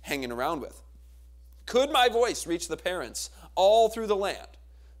be hanging around with. Could my voice reach the parents all through the land?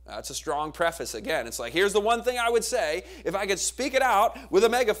 That's a strong preface again. It's like, here's the one thing I would say. If I could speak it out with a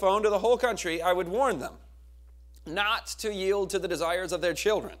megaphone to the whole country, I would warn them not to yield to the desires of their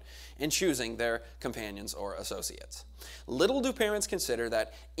children in choosing their companions or associates. Little do parents consider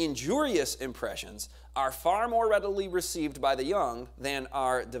that injurious impressions are far more readily received by the young than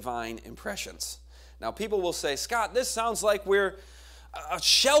are divine impressions. Now, people will say, Scott, this sounds like we're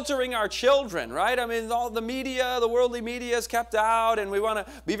sheltering our children, right? I mean, all the media, the worldly media is kept out, and we want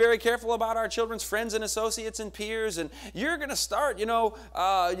to be very careful about our children's friends and associates and peers. And you're going to start,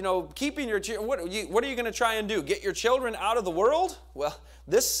 keeping your children. What are you going to try and do? Get your children out of the world? Well,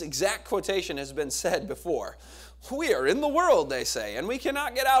 this exact quotation has been said before. We are in the world, they say, and we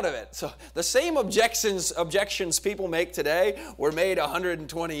cannot get out of it. So the same objections people make today were made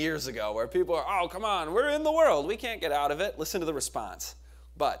 120 years ago, where people are, oh, come on, we're in the world. We can't get out of it. Listen to the response.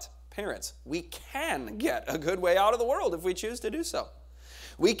 But, parents, we can get a good way out of the world if we choose to do so.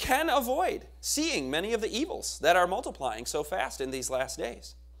 We can avoid seeing many of the evils that are multiplying so fast in these last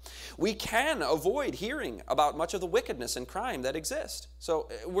days. We can avoid hearing about much of the wickedness and crime that exist. So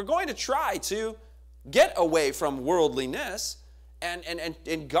we're going to try to get away from worldliness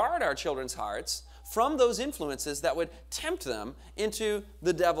and guard our children's hearts from those influences that would tempt them into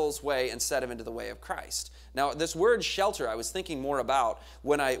the devil's way instead of into the way of Christ. Now, this word shelter, I was thinking more about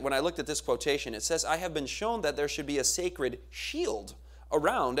when I looked at this quotation. It says, I have been shown that there should be a sacred shield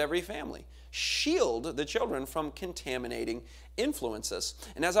around every family. Shield the children from contaminating influences.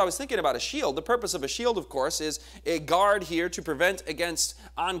 And as I was thinking about a shield, the purpose of a shield, of course, is a guard here to prevent against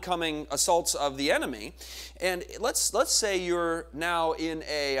oncoming assaults of the enemy. And let's say you're now in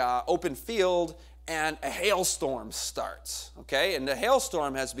a open field and a hailstorm starts, okay? And the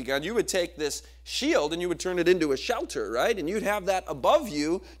hailstorm has begun. You would take this shield and you would turn it into a shelter, right? And you'd have that above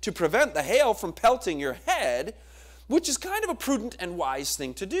you to prevent the hail from pelting your head, which is kind of a prudent and wise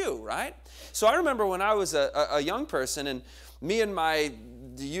thing to do, right? So I remember when I was a young person, and me and my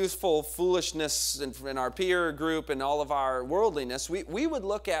youthful foolishness and our peer group and all of our worldliness, we would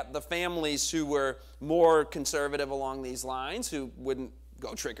look at the families who were more conservative along these lines, who wouldn't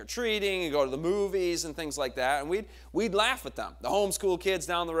go trick-or-treating and go to the movies and things like that, and we'd laugh at them, the homeschool kids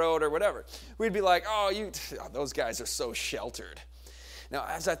down the road or whatever. We'd be like, those guys are so sheltered. Now,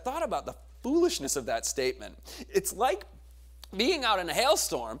 as I thought about the foolishness of that statement, it's like being out in a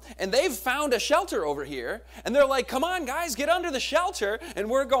hailstorm, and they've found a shelter over here, and they're like, come on, guys, get under the shelter, and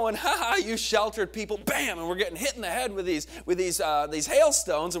we're going, ha-ha, you sheltered people, bam, and we're getting hit in the head with these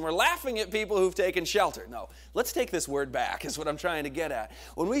hailstones, and we're laughing at people who've taken shelter. No, let's take this word back, is what I'm trying to get at.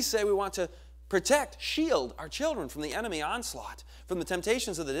 When we say we want to protect, shield our children from the enemy onslaught, from the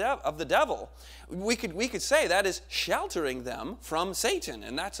temptations of the devil, we could say that is sheltering them from Satan,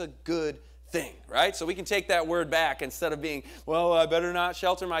 and that's a good thing, right? So we can take that word back instead of being, well, I better not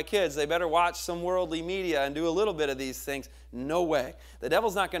shelter my kids. They better watch some worldly media and do a little bit of these things. No way. The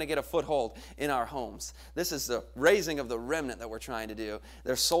devil's not going to get a foothold in our homes. This is the raising of the remnant that we're trying to do.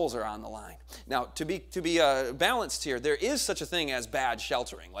 Their souls are on the line. Now, to be balanced here, there is such a thing as bad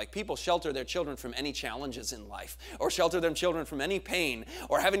sheltering. Like people shelter their children from any challenges in life, or shelter their children from any pain,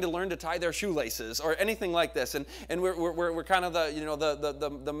 or having to learn to tie their shoelaces, or anything like this. And we're kind of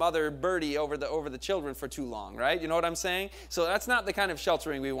the mother birdie over the children for too long, right? You know what I'm saying? So that's not the kind of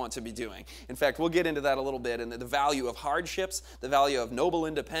sheltering we want to be doing. In fact, we'll get into that a little bit, and the value of hardship, the value of noble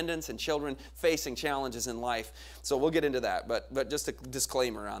independence, and children facing challenges in life. So we'll get into that, but just a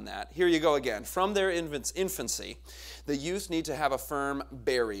disclaimer on that. Here you go again. From their infancy, the youth need to have a firm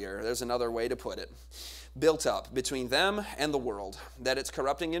barrier, there's another way to put it, built up between them and the world, that its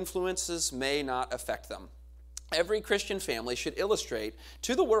corrupting influences may not affect them. Every Christian family should illustrate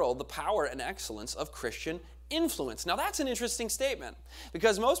to the world the power and excellence of Christian influence. Now that's an interesting statement,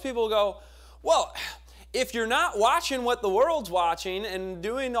 because most people go, well, if you're not watching what the world's watching and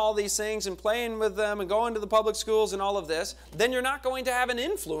doing all these things and playing with them and going to the public schools and all of this, then you're not going to have an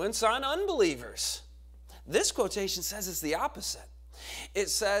influence on unbelievers. This quotation says it's the opposite. It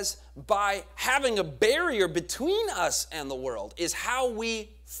says by having a barrier between us and the world is how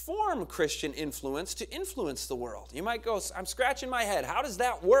we form Christian influence to influence the world. You might go, I'm scratching my head. How does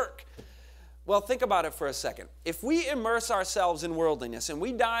that work? Well, think about it for a second. If we immerse ourselves in worldliness and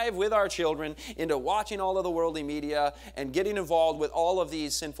we dive with our children into watching all of the worldly media and getting involved with all of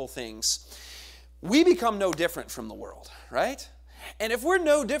these sinful things, we become no different from the world, right? And if we're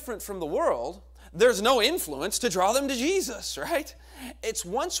no different from the world, there's no influence to draw them to Jesus, right? It's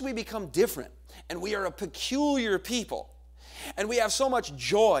once we become different and we are a peculiar people and we have so much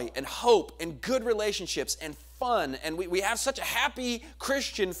joy and hope and good relationships and fun, and we have such a happy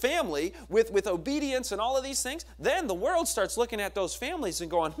Christian family with obedience and all of these things, then the world starts looking at those families and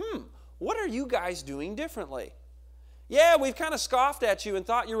going, what are you guys doing differently? Yeah, we've kind of scoffed at you and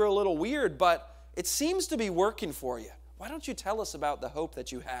thought you were a little weird, but it seems to be working for you. Why don't you tell us about the hope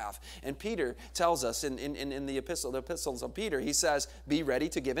that you have? And Peter tells us in the epistles of Peter, he says, be ready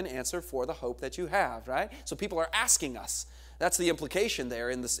to give an answer for the hope that you have, right? So people are asking us. That's the implication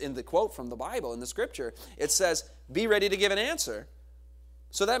there in the quote from the Bible, in the scripture. It says, be ready to give an answer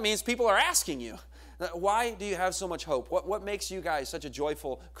So that means people are asking you, why do you have so much hope? What makes you guys such a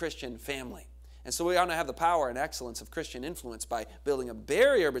joyful Christian family? And so we want to have the power and excellence of Christian influence by building a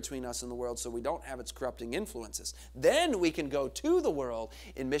barrier between us and the world so we don't have its corrupting influences. Then we can go to the world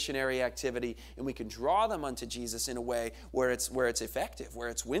in missionary activity, and we can draw them unto Jesus in a way where it's effective, where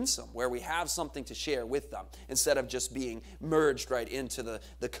it's winsome, where we have something to share with them instead of just being merged right into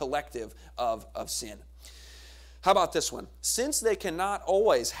the collective of sin. How about this one? Since they cannot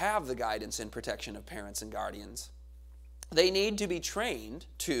always have the guidance and protection of parents and guardians, they need to be trained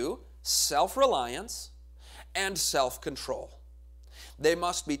to self-reliance and self-control. They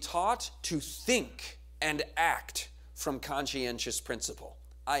must be taught to think and act from conscientious principle.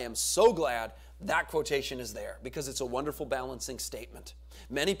 I am so glad that quotation is there because it's a wonderful balancing statement.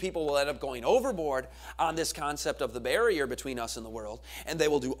 Many people will end up going overboard on this concept of the barrier between us and the world, and they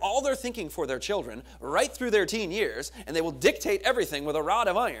will do all their thinking for their children right through their teen years, and they will dictate everything with a rod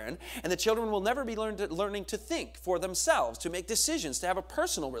of iron, and the children will never be learning to think for themselves, to make decisions, to have a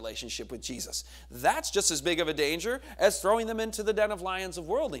personal relationship with Jesus. That's just as big of a danger as throwing them into the den of lions of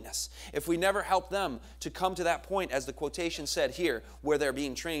worldliness. If we never help them to come to that point, as the quotation said here, where they're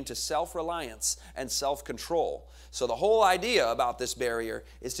being trained to self-reliance and self-control. So the whole idea about this barrier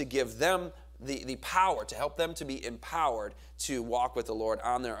is to give them the power, to help them to be empowered to walk with the Lord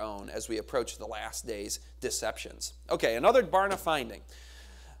on their own as we approach the last days' deceptions. Okay, another Barna finding.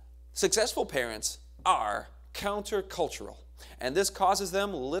 Successful parents are countercultural, and this causes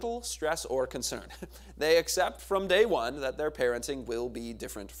them little stress or concern. They accept from day one that their parenting will be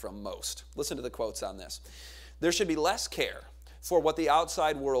different from most. Listen to the quotes on this. There should be less care for what the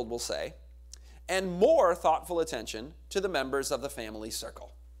outside world will say, and more thoughtful attention to the members of the family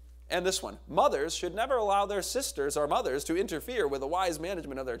circle. And this one, mothers should never allow their sisters or mothers to interfere with the wise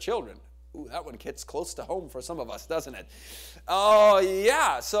management of their children. Ooh, that one hits close to home for some of us, doesn't it? Oh,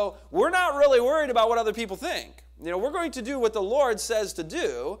 yeah, so we're not really worried about what other people think. We're going to do what the Lord says to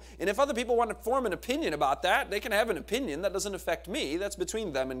do, and if other people want to form an opinion about that, they can have an opinion. That doesn't affect me. That's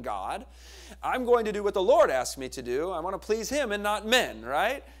between them and God. I'm going to do what the Lord asks me to do. I want to please Him and not men,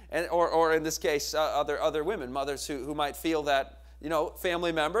 right? Or in this case, other women, mothers who might feel that,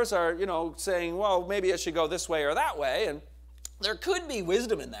 family members are, saying, well, maybe I should go this way or that way, and there could be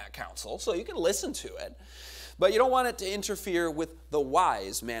wisdom in that counsel, so you can listen to it. But you don't want it to interfere with the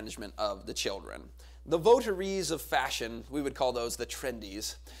wise management of the children. The votaries of fashion, we would call those the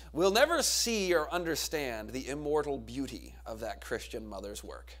trendies, will never see or understand the immortal beauty of that Christian mother's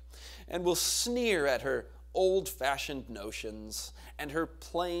work, and will sneer at her old-fashioned notions and her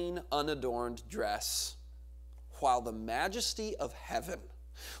plain, unadorned dress, while the majesty of heaven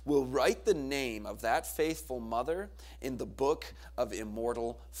will write the name of that faithful mother in the book of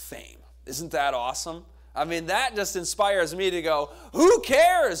immortal fame. Isn't that awesome? I mean, that just inspires me to go, who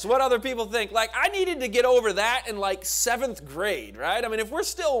cares what other people think? Like, I needed to get over that in like 7th grade, right? I mean, if we're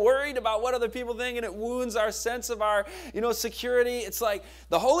still worried about what other people think and it wounds our sense of our, security, it's like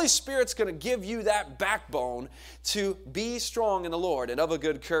the Holy Spirit's going to give you that backbone to be strong in the Lord and of a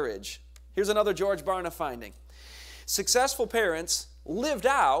good courage. Here's another George Barna finding. Successful parents lived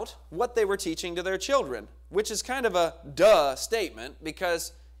out what they were teaching to their children, which is kind of a duh statement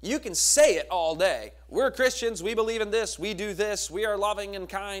because you can say it all day. We're Christians, we believe in this, we do this, we are loving and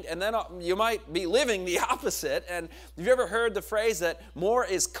kind, and then you might be living the opposite. And have you ever heard the phrase that more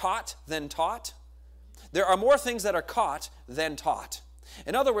is caught than taught? There are more things that are caught than taught.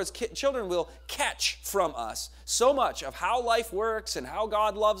 In other words, children will catch from us so much of how life works and how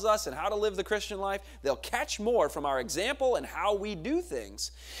God loves us and how to live the Christian life. They'll catch more from our example and how we do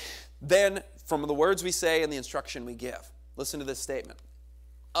things than from the words we say and the instruction we give. Listen to this statement.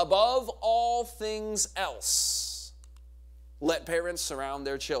 Above all things else, let parents surround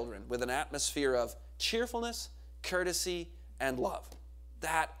their children with an atmosphere of cheerfulness, courtesy, and love.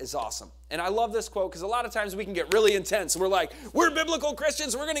 That is awesome. And I love this quote because a lot of times we can get really intense. We're like, we're biblical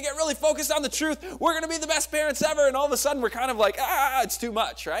Christians. We're going to get really focused on the truth. We're going to be the best parents ever. And all of a sudden we're kind of like, it's too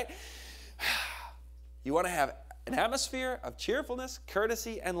much, right? You want to have an atmosphere of cheerfulness,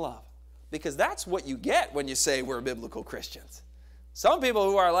 courtesy, and love because that's what you get when you say we're biblical Christians. Some people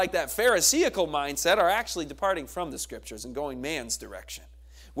who are like that Pharisaical mindset are actually departing from the Scriptures and going man's direction.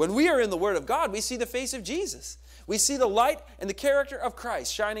 When we are in the Word of God, we see the face of Jesus. We see the light and the character of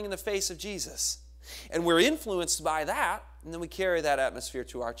Christ shining in the face of Jesus. And we're influenced by that, and then we carry that atmosphere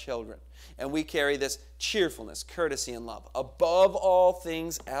to our children. And we carry this cheerfulness, courtesy, and love. Above all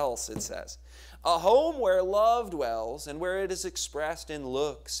things else, it says. A home where love dwells and where it is expressed in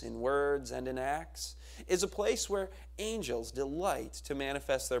looks, in words, and in acts is a place where angels delight to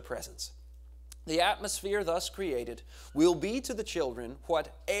manifest their presence. The atmosphere thus created will be to the children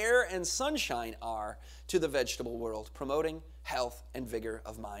what air and sunshine are to the vegetable world, promoting health and vigor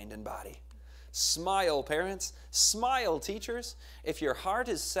of mind and body. Smile, parents. Smile, teachers. If your heart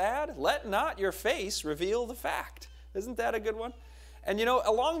is sad, let not your face reveal the fact. Isn't that a good one? And you know,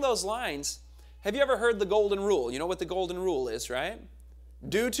 along those lines, have you ever heard the golden rule? You know what the golden rule is, right?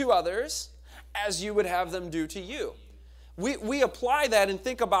 Do to others as you would have them do to you. We apply that and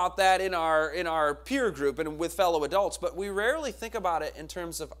think about that in our peer group and with fellow adults, but we rarely think about it in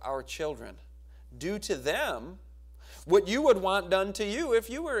terms of our children. Do to them what you would want done to you if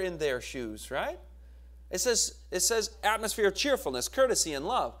you were in their shoes, right? It says atmosphere of cheerfulness, courtesy, and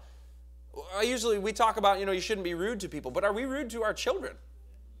love. Usually we talk about, you shouldn't be rude to people, but are we rude to our children?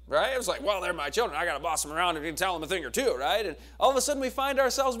 Right? It was like, well, they're my children. I got to boss them around and tell them a thing or two, right? And all of a sudden we find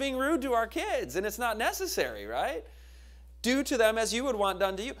ourselves being rude to our kids, and it's not necessary, right? Do to them as you would want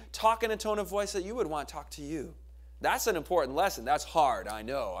done to you. Talk in a tone of voice that you would want talked to you. That's an important lesson. That's hard, I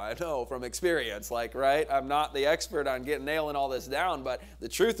know from experience, right? I'm not the expert on nailing all this down, but the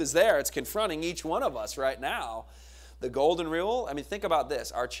truth is there. It's confronting each one of us right now. The golden rule, think about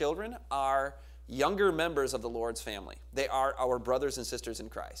this. Our children are younger members of the Lord's family. They are our brothers and sisters in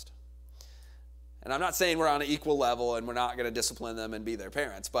Christ. And I'm not saying we're on an equal level and we're not going to discipline them and be their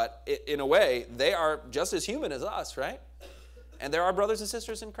parents, but in a way, they are just as human as us, right? And they're our brothers and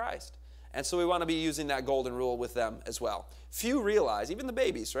sisters in Christ. And so we want to be using that golden rule with them as well. Few realize, even the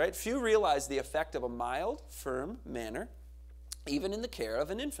babies, right? Few realize the effect of a mild, firm manner, even in the care of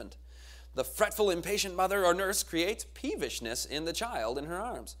an infant. The fretful, impatient mother or nurse creates peevishness in the child in her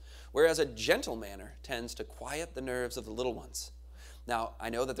arms, whereas a gentle manner tends to quiet the nerves of the little ones. Now, I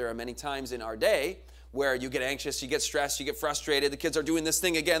know that there are many times in our day where you get anxious, you get stressed, you get frustrated, the kids are doing this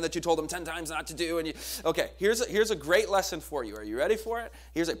thing again that you told them 10 times not to do. Okay, here's a great lesson for you. Are you ready for it?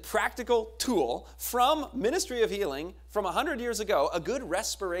 Here's a practical tool from Ministry of Healing from 100 years ago. A good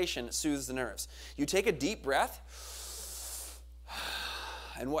respiration soothes the nerves. You take a deep breath,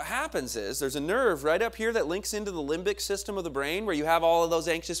 and what happens is there's a nerve right up here that links into the limbic system of the brain where you have all of those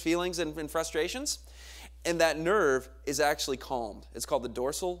anxious feelings and frustrations. And that nerve is actually calmed. It's called the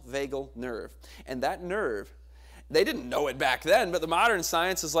dorsal vagal nerve. And that nerve, they didn't know it back then, but the modern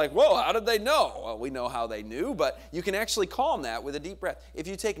science is like, whoa, how did they know? Well, we know how they knew, but you can actually calm that with a deep breath. If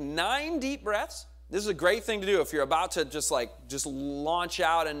you take 9 deep breaths, this is a great thing to do if you're about to just launch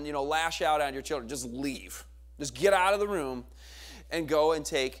out and lash out on your children. Just leave. Just get out of the room and go and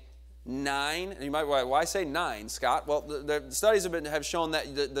take 9, and you might, why say 9, Scott? Well, the studies have shown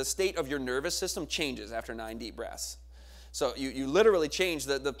that the state of your nervous system changes after 9 deep breaths. So you literally change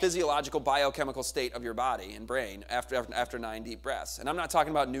the physiological biochemical state of your body and brain after 9 deep breaths. And I'm not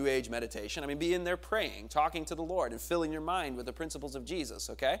talking about New Age meditation. Be in there praying, talking to the Lord, and filling your mind with the principles of Jesus,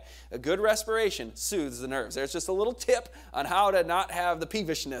 okay? A good respiration soothes the nerves. There's just a little tip on how to not have the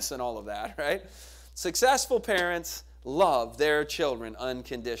peevishness and all of that, right? Successful parents love their children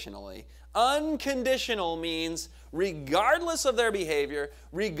unconditionally. Unconditional means regardless of their behavior,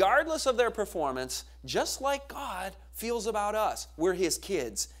 regardless of their performance, just like God feels about us. We're His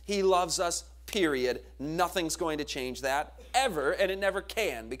kids. He loves us, period. Nothing's going to change that, ever, and it never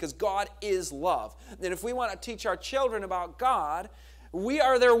can, because God is love. And if we want to teach our children about God, we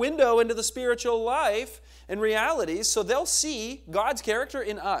are their window into the spiritual life and realities, so they'll see God's character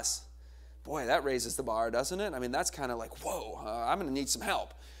in us. Boy, that raises the bar, doesn't it? That's kind of like, whoa, I'm going to need some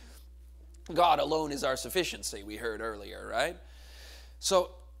help. God alone is our sufficiency, we heard earlier, right?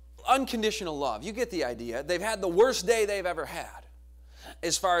 So, unconditional love, you get the idea. They've had the worst day they've ever had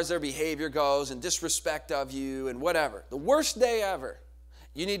as far as their behavior goes and disrespect of you and whatever. The worst day ever.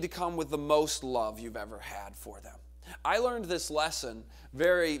 You need to come with the most love you've ever had for them. I learned this lesson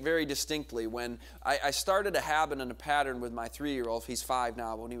very, very distinctly when I started a habit and a pattern with my 3-year-old. He's 5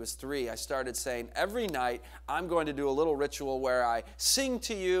 now, but when he was 3, I started saying, every night I'm going to do a little ritual where I sing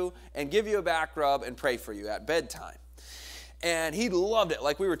to you and give you a back rub and pray for you at bedtime. And he loved it.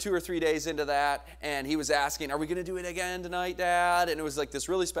 We were 2 or 3 days into that, and he was asking, are we going to do it again tonight, Dad? And it was like this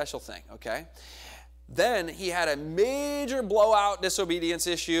really special thing, okay? Then he had a major blowout disobedience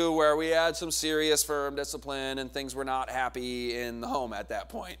issue where we had some serious firm discipline and things were not happy in the home at that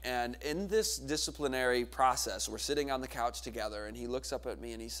point. And in this disciplinary process, we're sitting on the couch together and he looks up at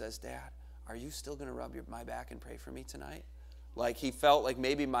me and he says, Dad, are you still going to rub my back and pray for me tonight? He felt like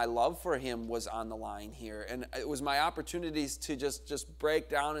maybe my love for him was on the line here. And it was my opportunities to just break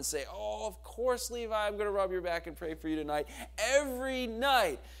down and say, oh, of course, Levi, I'm going to rub your back and pray for you tonight. Every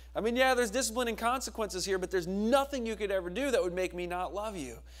night. Yeah, there's discipline and consequences here, but there's nothing you could ever do that would make me not love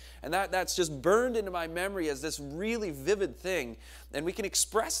you. And that's just burned into my memory as this really vivid thing. And we can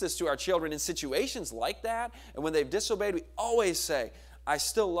express this to our children in situations like that. And when they've disobeyed, we always say, I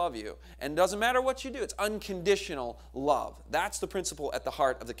still love you. And it doesn't matter what you do. It's unconditional love. That's the principle at the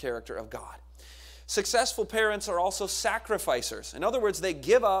heart of the character of God. Successful parents are also sacrificers. In other words, they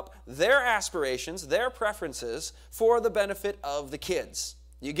give up their aspirations, their preferences for the benefit of the kids.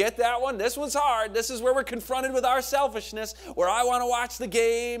 You get that one? This one's hard. This is where we're confronted with our selfishness, where I want to watch the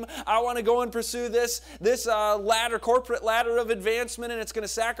game, I want to go and pursue this corporate ladder of advancement, and it's going to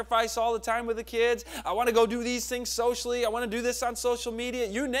sacrifice all the time with the kids. I want to go do these things socially. I want to do this on social media.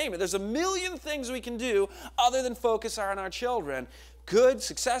 You name it. There's a million things we can do other than focus on our children. Good,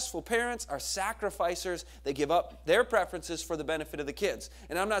 successful parents are sacrificers. They give up their preferences for the benefit of the kids.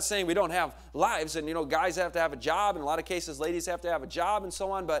 And I'm not saying we don't have lives, and guys have to have a job, in a lot of cases ladies have to have a job and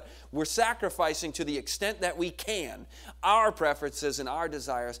so on, but we're sacrificing to the extent that we can our preferences and our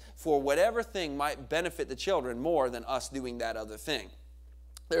desires for whatever thing might benefit the children more than us doing that other thing.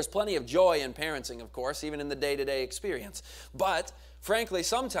 There's plenty of joy in parenting, of course, even in the day-to-day experience. But frankly,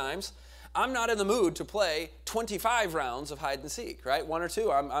 sometimes I'm not in the mood to play 25 rounds of hide and seek, right? 1 or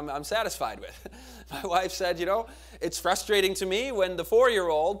 2 I'm satisfied with. My wife said, it's frustrating to me when the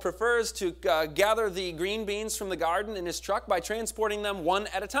 4-year-old prefers to gather the green beans from the garden in his truck by transporting them one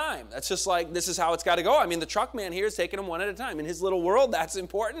at a time. That's just like, this is how it's got to go. I mean, the truck man here is taking them one at a time. In his little world, that's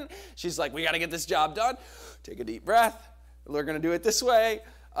important. She's like, we got to get this job done. Take a deep breath. We're going to do it this way.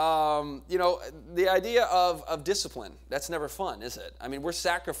 The idea of discipline, that's never fun, is it? I mean, we're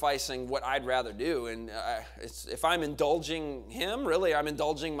sacrificing what I'd rather do, and if I'm indulging him, really I'm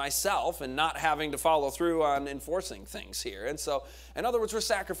indulging myself and not having to follow through on enforcing things here. And so, in other words, we're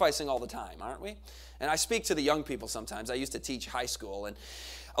sacrificing all the time, aren't we? And I speak to the young people sometimes. I used to teach high school, and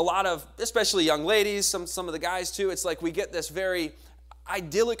a lot of, especially young ladies, some of the guys too, it's like we get this very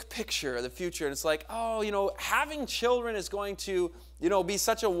idyllic picture of the future, and it's like, having children is going to be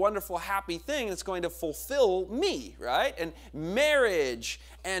such a wonderful, happy thing. It's going to fulfill me, right? And marriage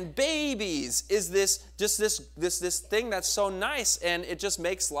and babies is this thing that's so nice, and it just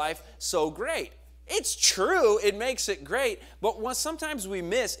makes life so great. It's true, it makes it great, but what sometimes we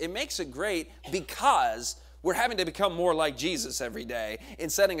miss, it makes it great because we're having to become more like Jesus every day in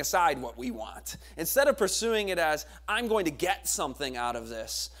setting aside what we want. Instead of pursuing it as, I'm going to get something out of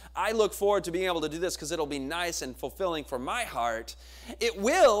this, I look forward to being able to do this because it'll be nice and fulfilling for my heart. It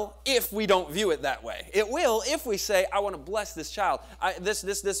will if we don't view it that way. It will if we say, I want to bless this child.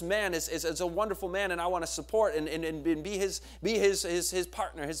 This man is a wonderful man, and I want to support and be his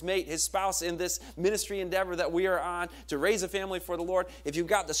partner, his mate, his spouse in this ministry endeavor that we are on to raise a family for the Lord. If you've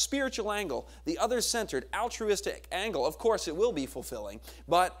got the spiritual angle, the other-centered, altruistic angle, of course it will be fulfilling.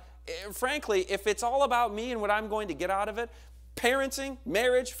 But frankly, if it's all about me and what I'm going to get out of it, parenting,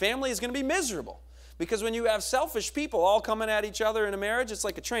 marriage, family is going to be miserable. Because when you have selfish people all coming at each other in a marriage, it's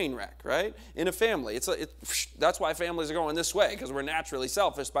like a train wreck, right? In a family. That's why families are going this way, because we're naturally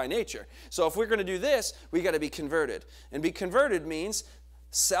selfish by nature. So if we're going to do this, we got to be converted. And be converted means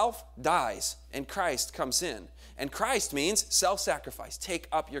self dies and Christ comes in. And Christ means self-sacrifice. Take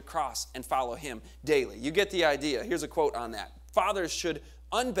up your cross and follow him daily. You get the idea. Here's a quote on that. Fathers should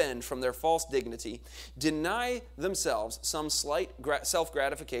unbend from their false dignity, deny themselves some slight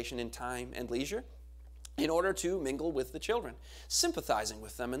self-gratification in time and leisure in order to mingle with the children, sympathizing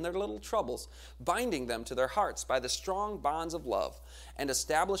with them in their little troubles, binding them to their hearts by the strong bonds of love, and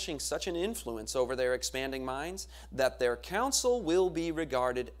establishing such an influence over their expanding minds that their counsel will be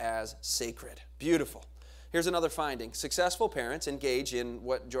regarded as sacred. Beautiful. Here's another finding. Successful parents engage in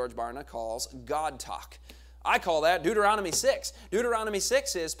what George Barna calls God talk. I call that Deuteronomy 6. Deuteronomy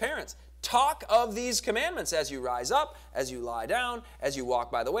 6 is, parents, talk of these commandments as you rise up, as you lie down, as you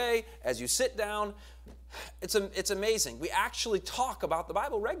walk by the way, as you sit down. It's amazing. We actually talk about the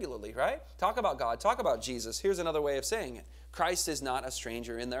Bible regularly, right? Talk about God, talk about Jesus. Here's another way of saying it. Christ is not a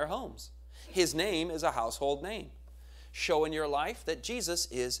stranger in their homes. His name is a household name. Show in your life that Jesus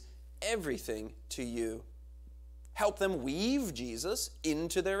is everything to you. Help them weave Jesus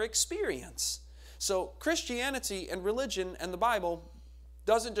into their experience. So Christianity and religion and the Bible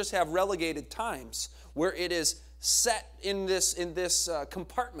doesn't just have relegated times where it is set in this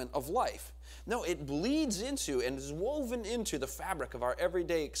compartment of life. No, it bleeds into and is woven into the fabric of our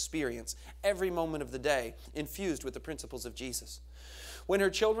everyday experience, every moment of the day, infused with the principles of Jesus. When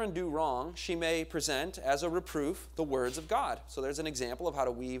her children do wrong, she may present as a reproof the words of God. So there's an example of how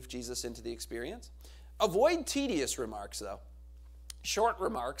to weave Jesus into the experience. Avoid tedious remarks, though. Short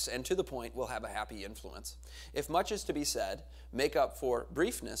remarks and to the point will have a happy influence. If much is to be said, make up for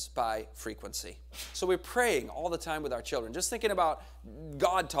briefness by frequency. So we're praying all the time with our children, just thinking about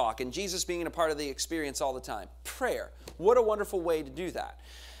God talk and Jesus being a part of the experience all the time. Prayer, what a wonderful way to do that.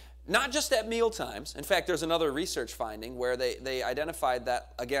 Not just at meal times. In fact, there's another research finding where they identified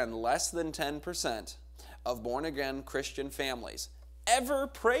that, again, less than 10% of born-again Christian families ever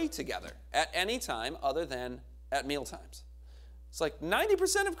pray together at any time other than at meal times. It's like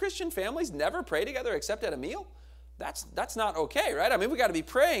 90% of Christian families never pray together except at a meal. That's not okay, right? I mean, we got to be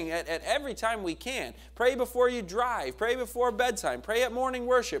praying at every time we can. Pray before you drive. Pray before bedtime. Pray at morning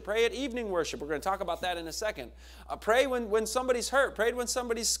worship. Pray at evening worship. We're going to talk about that in a second. Pray when somebody's hurt. Pray when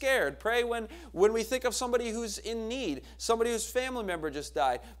somebody's scared. Pray when we think of somebody who's in need, somebody whose family member just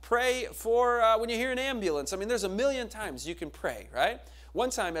died. Pray for when you hear an ambulance. I mean, there's a million times you can pray, right? One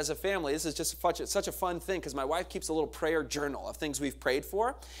time as a family, this is just such a fun thing because my wife keeps a little prayer journal of things we've prayed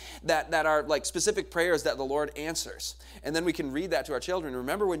for that are like specific prayers that the Lord answers. And then we can read that to our children.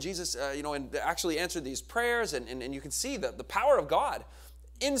 Remember when Jesus and actually answered these prayers and you can see the power of God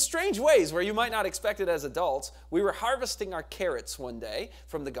in strange ways where you might not expect it as adults. We were harvesting our carrots one day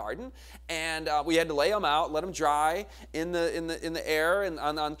from the garden, and we had to lay them out, let them dry in the air and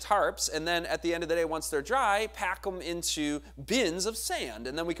on tarps, and then at the end of the day, once they're dry, pack them into bins of sand,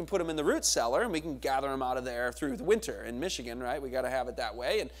 and then we can put them in the root cellar, and we can gather them out of there through the winter in Michigan, right? We got to have it that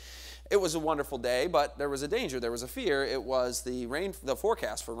way, and it was a wonderful day, but there was a danger, there was a fear. It was the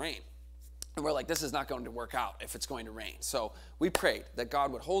forecast for rain. And we're like, this is not going to work out if it's going to rain. So we prayed that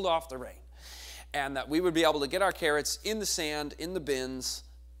God would hold off the rain and that we would be able to get our carrots in the sand, in the bins,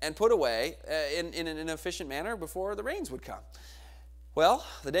 and put away in an efficient manner before the rains would come. Well,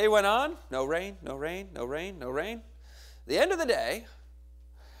 the day went on. No rain, no rain, no rain, no rain. The end of the day,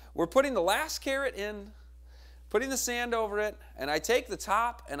 we're putting the last carrot in, putting the sand over it, and I take the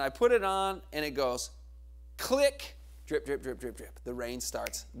top and I put it on, and it goes click. Drip, drip, drip, drip, drip. The rain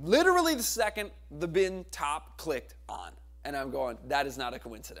starts. Literally the second the bin top clicked on. And I'm going, that is not a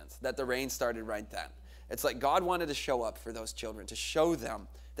coincidence that the rain started right then. It's like God wanted to show up for those children, to show them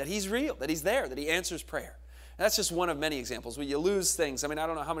that He's real, that He's there, that He answers prayer. And that's just one of many examples where you lose things. I mean, I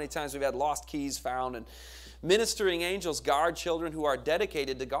don't know how many times we've had lost keys found, and ministering angels guard children who are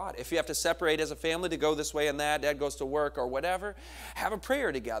dedicated to God. If you have to separate as a family to go this way and that, dad goes to work or whatever, have a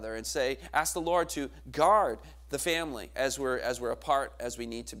prayer together and say, ask the Lord to guard the family as we're apart as we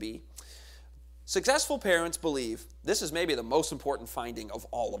need to be. Successful parents believe, this is maybe the most important finding of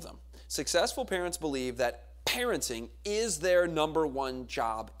all of them. Successful parents believe that parenting is their number one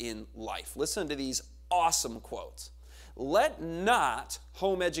job in life. Listen to these awesome quotes. Let not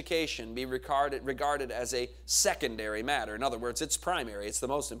home education be regarded as a secondary matter. In other words, it's primary, it's the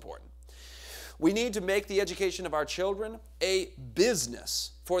most important. We need to make the education of our children a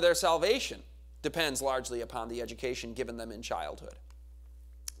business, for their salvation depends largely upon the education given them in childhood.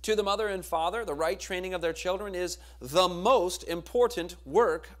 To the mother and father, the right training of their children is the most important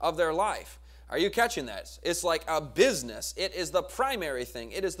work of their life. Are you catching that? It's like a business. It is the primary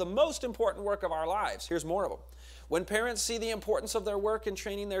thing. It is the most important work of our lives. Here's more of them. When parents see the importance of their work in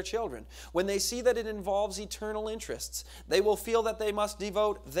training their children, when they see that it involves eternal interests, they will feel that they must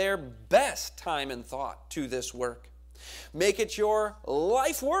devote their best time and thought to this work. Make it your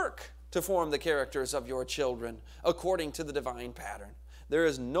life work to form the characters of your children according to the divine pattern. There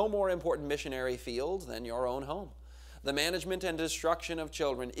is no more important missionary field than your own home. The management and instruction of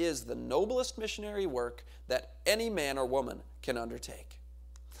children is the noblest missionary work that any man or woman can undertake.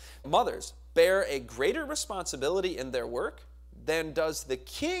 Mothers bear a greater responsibility in their work than does the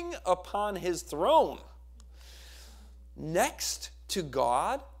king upon his throne. Next to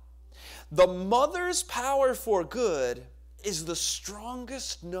God, the mother's power for good is the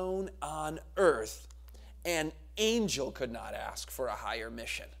strongest known on earth. An angel could not ask for a higher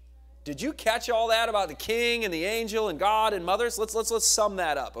mission. Did you catch all that about the king and the angel and God and mothers? Let's sum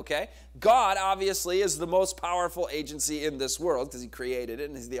that up, okay? God obviously is the most powerful agency in this world because He created it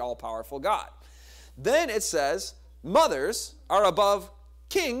and He's the all-powerful God. Then it says mothers are above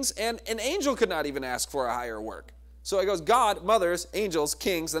kings, and an angel could not even ask for a higher work. So it goes God, mothers, angels,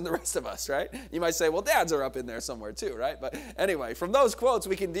 kings, and the rest of us, right? You might say, well, dads are up in there somewhere too, right? But anyway, from those quotes,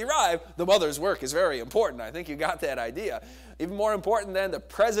 we can derive the mother's work is very important. I think you got that idea. Even more important than the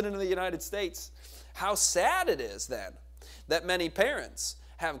President of the United States. How sad it is then that many parents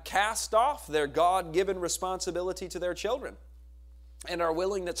have cast off their God-given responsibility to their children and are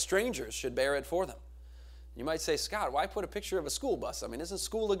willing that strangers should bear it for them. You might say, Scott, why put a picture of a school bus? I mean, isn't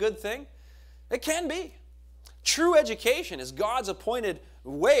school a good thing? It can be. True education is God's appointed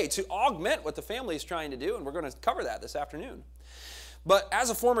way to augment what the family is trying to do, and we're going to cover that this afternoon. But as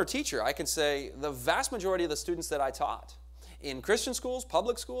a former teacher, I can say the vast majority of the students that I taught in Christian schools,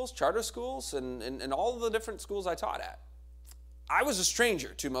 public schools, charter schools, and all of the different schools I taught at, I was a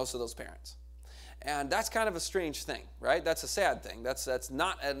stranger to most of those parents. And that's kind of a strange thing, right? That's a sad thing. That's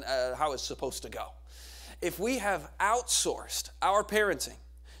not how it's supposed to go. If we have outsourced our parenting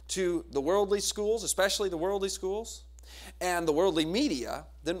to the worldly schools, especially the worldly schools, and the worldly media,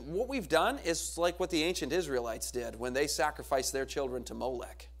 then what we've done is like what the ancient Israelites did when they sacrificed their children to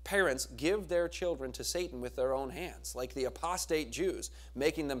Molech. Parents give their children to Satan with their own hands, like the apostate Jews,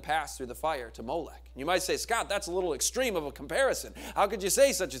 making them pass through the fire to Molech. You might say, Scott, that's a little extreme of a comparison. How could you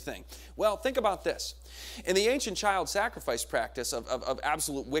say such a thing? Well, think about this. In the ancient child sacrifice practice of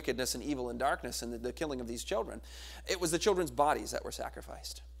absolute wickedness and evil and darkness and the killing of these children, it was the children's bodies that were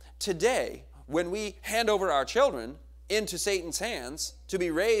sacrificed. Today, when we hand over our children into Satan's hands to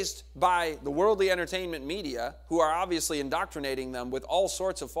be raised by the worldly entertainment media, who are obviously indoctrinating them with all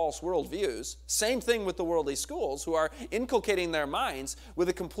sorts of false worldviews. Same thing with the worldly schools, who are inculcating their minds with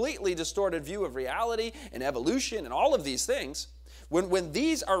a completely distorted view of reality and evolution and all of these things. When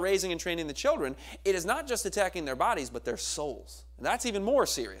these are raising and training the children, it is not just attacking their bodies, but their souls. And that's even more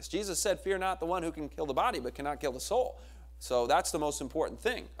serious. Jesus said, fear not the one who can kill the body, but cannot kill the soul. So that's the most important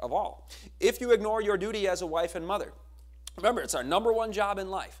thing of all. If you ignore your duty as a wife and mother, remember, it's our number one job in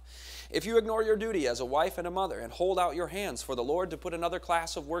life. If you ignore your duty as a wife and a mother and hold out your hands for the Lord to put another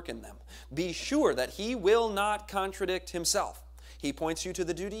class of work in them, be sure that He will not contradict Himself. He points you to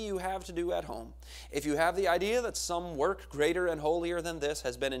the duty you have to do at home. If you have the idea that some work greater and holier than this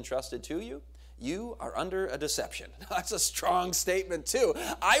has been entrusted to you, you are under a deception. That's a strong statement too.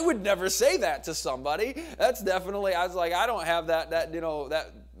 I would never say that to somebody. That's definitely, I was like, I don't have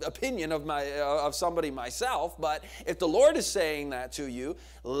that opinion of somebody myself, but if the Lord is saying that to you,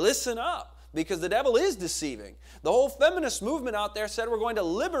 listen up. Because the devil is deceiving. The whole feminist movement out there said we're going to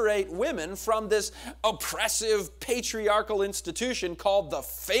liberate women from this oppressive patriarchal institution called the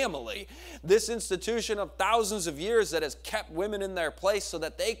family. This institution of thousands of years that has kept women in their place so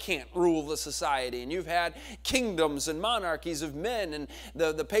that they can't rule the society. And you've had kingdoms and monarchies of men and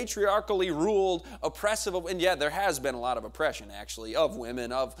the patriarchally ruled oppressive, and yeah, there has been a lot of oppression actually of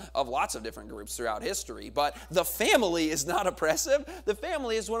women, of lots of different groups throughout history. But the family is not oppressive. The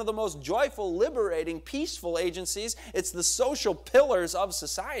family is one of the most joyful, liberating, peaceful agencies. It's the social pillars of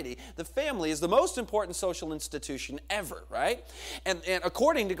society. The family is the most important social institution ever, right? And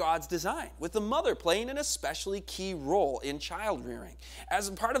according to God's design, with the mother playing an especially key role in child rearing as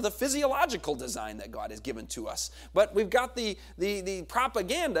a part of the physiological design that God has given to us. But we've got the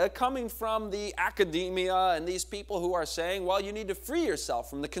propaganda coming from the academia and these people who are saying, well, you need to free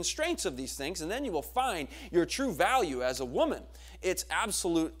yourself from the constraints of these things and then you will find your true value as a woman. It's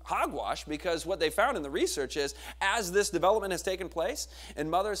absolute hogwash, because what they found in the research is as this development has taken place and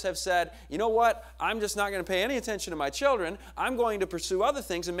mothers have said, you know what, I'm just not going to pay any attention to my children. I'm going to pursue other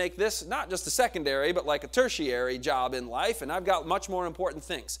things and make this not just a secondary but like a tertiary job in life, and I've got much more important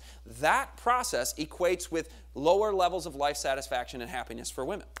things. That process equates with lower levels of life satisfaction and happiness for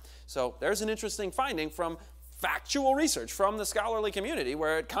women. So there's an interesting finding from factual research from the scholarly community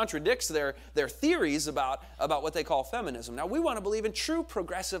where it contradicts their theories about what they call feminism. Now, we want to believe in true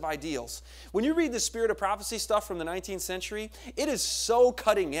progressive ideals. When you read the Spirit of Prophecy stuff from the 19th century, it is so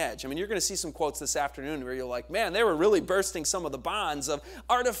cutting edge. I mean, you're going to see some quotes this afternoon where you're like, man, they were really bursting some of the bonds of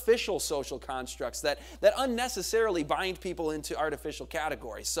artificial social constructs that unnecessarily bind people into artificial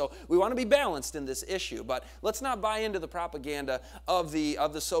categories. So we want to be balanced in this issue, but let's not buy into the propaganda of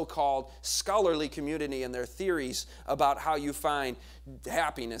the so-called scholarly community and their theories about how you find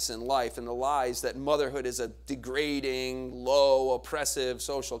happiness in life and the lies that motherhood is a degrading, low, oppressive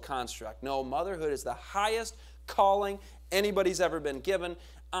social construct. No, motherhood is the highest calling anybody's ever been given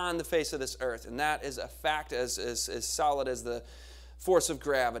on the face of this earth, and that is a fact as solid as the force of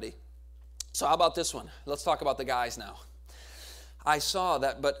gravity. So how about this one? Let's talk about the guys now. I saw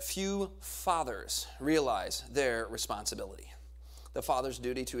that but few fathers realize their responsibility. The father's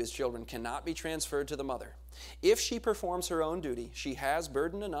duty to his children cannot be transferred to the mother. If she performs her own duty, she has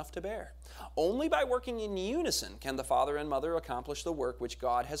burden enough to bear. Only by working in unison can the father and mother accomplish the work which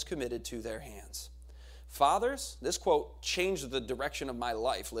God has committed to their hands. Fathers, this quote changed the direction of my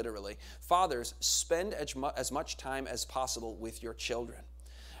life, literally. Fathers, spend as much time as possible with your children.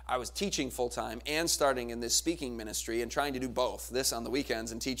 I was teaching full-time and starting in this speaking ministry and trying to do both, this on the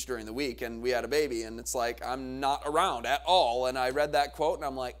weekends and teach during the week, and we had a baby, and it's like I'm not around at all. And I read that quote and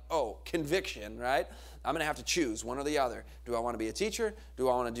I'm like, oh, conviction, right? I'm going to have to choose one or the other. Do I want to be a teacher? Do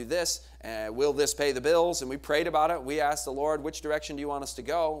I want to do this? Will this pay the bills? And we prayed about it. We asked the Lord, which direction do you want us to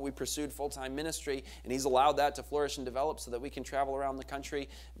go? We pursued full-time ministry, and He's allowed that to flourish and develop so that we can travel around the country,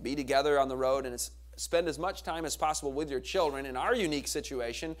 be together on the road, and spend as much time as possible with your children. In our unique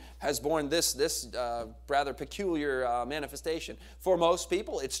situation has borne this rather peculiar manifestation. For most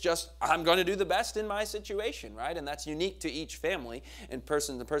people, it's just, I'm going to do the best in my situation, right? And that's unique to each family and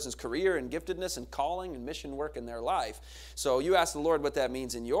the person's career and giftedness and calling and mission work in their life. So you ask the Lord what that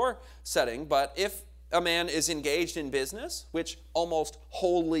means in your setting, but if a man is engaged in business, which almost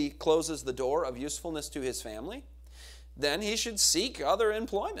wholly closes the door of usefulness to his family, then he should seek other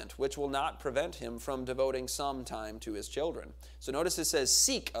employment, which will not prevent him from devoting some time to his children. So notice it says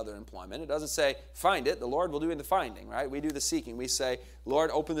seek other employment. It doesn't say find it. The Lord will do the finding, right? We do the seeking. We say,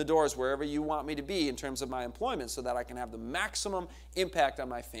 Lord, open the doors wherever you want me to be in terms of my employment so that I can have the maximum impact on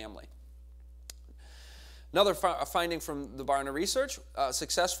my family. Another finding from the Barna research,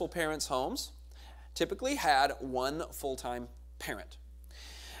 successful parents' homes typically had one full-time parent.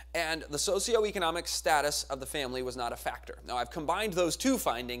 And the socioeconomic status of the family was not a factor. Now, I've combined those two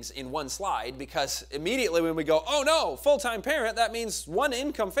findings in one slide because immediately when we go, oh no, full-time parent, that means one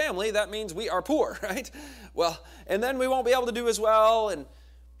income family, that means we are poor, right? Well, and then we won't be able to do as well. And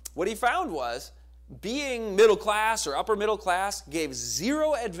what he found was being middle class or upper middle class gave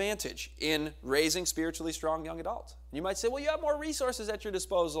zero advantage in raising spiritually strong young adults. You might say, well, you have more resources at your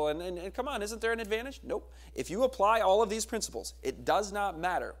disposal, and come on, isn't there an advantage? Nope. If you apply all of these principles, it does not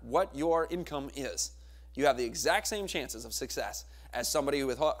matter what your income is. You have the exact same chances of success as somebody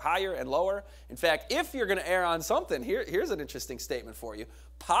with higher and lower. In fact, if you're going to err on something, here's an interesting statement for you.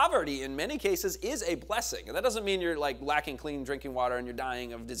 Poverty, in many cases, is a blessing. And that doesn't mean you're like lacking clean drinking water and you're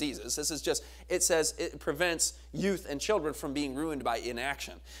dying of diseases. This is just, it says it prevents youth and children from being ruined by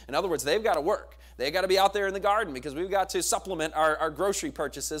inaction. In other words, they've got to work. They've got to be out there in the garden because we've got to supplement our grocery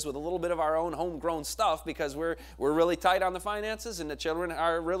purchases with a little bit of our own homegrown stuff because we're really tight on the finances and the children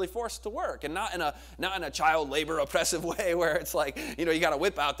are really forced to work. And not in a child labor oppressive way where it's like, you got a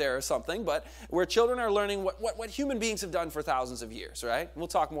whip out there or something, but where children are learning what human beings have done for thousands of years, right? We'll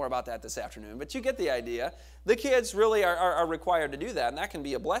talk more about that this afternoon, but you get the idea. The kids really are required to do that, and that can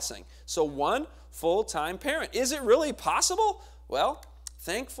be a blessing. So one full-time parent. Is it really possible? Well,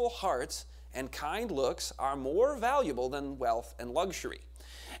 thankful hearts and kind looks are more valuable than wealth and luxury.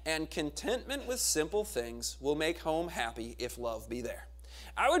 And contentment with simple things will make home happy if love be there.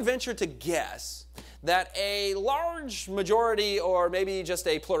 I would venture to guess that a large majority or maybe just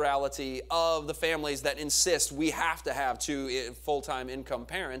a plurality of the families that insist we have to have two full-time income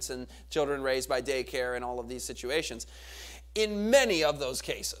parents and children raised by daycare and all of these situations, in many of those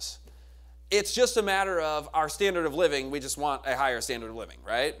cases, it's just a matter of our standard of living. We just want a higher standard of living,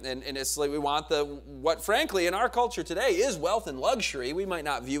 right? And it's like we want what frankly in our culture today is wealth and luxury. We might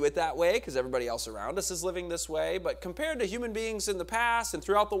not view it that way because everybody else around us is living this way. But compared to human beings in the past and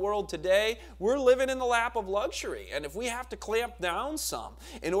throughout the world today, we're living in the lap of luxury. And if we have to clamp down some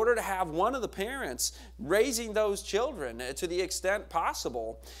in order to have one of the parents raising those children to the extent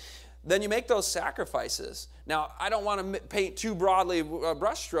possible, then you make those sacrifices. Now, I don't want to paint too broadly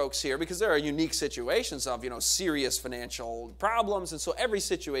brushstrokes here because there are unique situations of, serious financial problems, and so every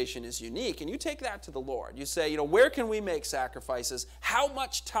situation is unique. And you take that to the Lord. You say, where can we make sacrifices? How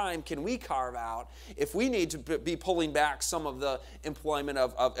much time can we carve out if we need to be pulling back some of the employment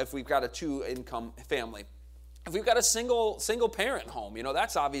of if we've got a two-income family? If we've got a single parent home,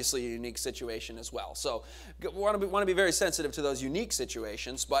 that's obviously a unique situation as well. So we want to be very sensitive to those unique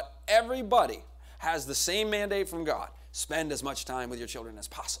situations, but everybody has the same mandate from God. Spend as much time with your children as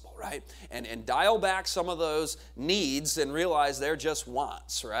possible, right? And dial back some of those needs and realize they're just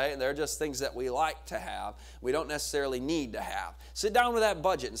wants, right? They're just things that we like to have. We don't necessarily need to have. Sit down with that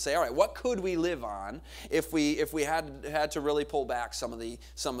budget and say, all right, what could we live on if we had to really pull back some of the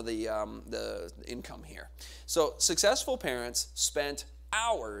income here? So successful parents spent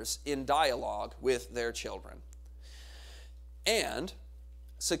hours in dialogue with their children. And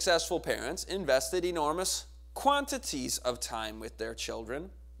successful parents invested enormous quantities of time with their children,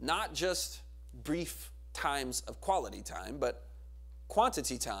 not just brief times of quality time, but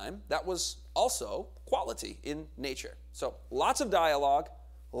quantity time that was also quality in nature. So lots of dialogue,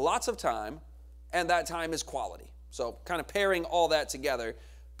 lots of time, and that time is quality. So kind of pairing all that together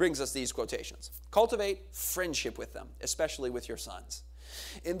brings us these quotations. Cultivate friendship with them, especially with your sons.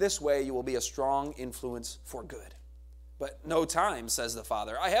 In this way, you will be a strong influence for good. But no time, says the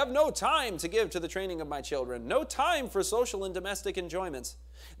father. I have no time to give to the training of my children, no time for social and domestic enjoyments.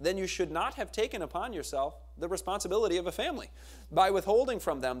 Then you should not have taken upon yourself the responsibility of a family. By withholding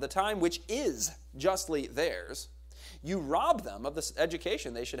from them the time which is justly theirs, you rob them of the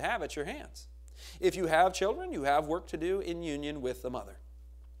education they should have at your hands. If you have children, you have work to do in union with the mother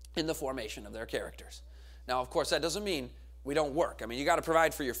in the formation of their characters. Now, of course, that doesn't mean we don't work. I mean, you got to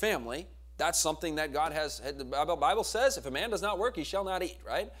provide for your family. That's something that God has. The Bible says, if a man does not work, he shall not eat,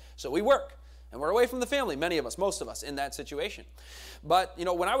 right? So we work. And we're away from the family, many of us, most of us, in that situation. But, you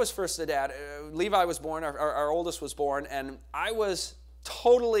know, when I was first a dad, Levi was born, our oldest was born, and I was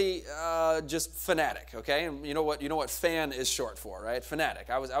totally just fanatic, okay? And you know what fan is short for, right? Fanatic.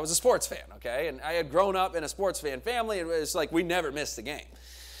 I was a sports fan, okay? And I had grown up in a sports fan family, and it's like we never missed a game.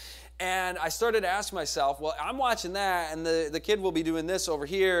 And I started to ask myself, well, I'm watching that, and the kid will be doing this over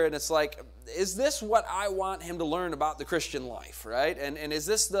here, and it's like, is this what I want him to learn about the Christian life, right? And is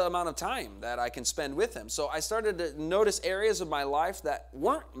this the amount of time that I can spend with him? So I started to notice areas of my life that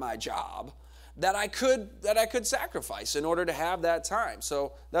weren't my job that I could sacrifice in order to have that time.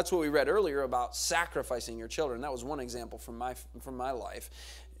 So that's what we read earlier about sacrificing your children. That was one example from my life.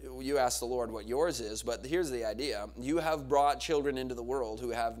 You ask the Lord what yours is, but here's the idea. You have brought children into the world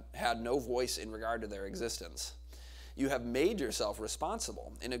who have had no voice in regard to their existence. You have made yourself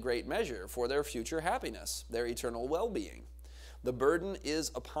responsible in a great measure for their future happiness, their eternal well-being. The burden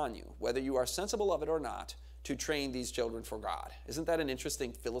is upon you, whether you are sensible of it or not, to train these children for God. Isn't that an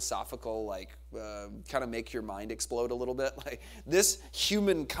interesting philosophical, kind of make your mind explode a little bit? Like this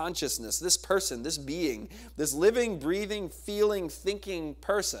human consciousness, this person, this being, this living, breathing, feeling, thinking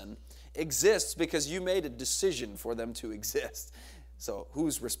person exists because you made a decision for them to exist. So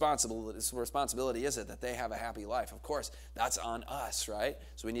whose responsibility is it that they have a happy life? Of course, that's on us, right?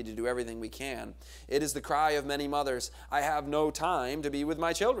 So we need to do everything we can. It is the cry of many mothers, I have no time to be with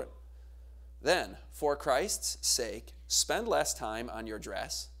my children. Then, for Christ's sake, spend less time on your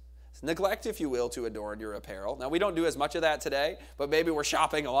dress. Neglect, if you will, to adorn your apparel. Now, we don't do as much of that today, but maybe we're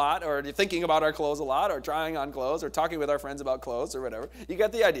shopping a lot, or thinking about our clothes a lot, or trying on clothes, or talking with our friends about clothes, or whatever. You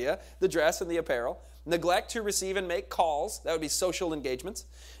get the idea, the dress and the apparel. Neglect to receive and make calls. That would be social engagements.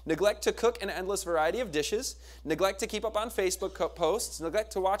 Neglect to cook an endless variety of dishes. Neglect to keep up on Facebook posts.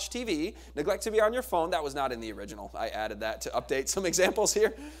 Neglect to watch TV. Neglect to be on your phone. That was not in the original. I added that to update some examples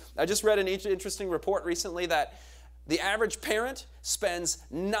here. I just read an interesting report recently that the average parent spends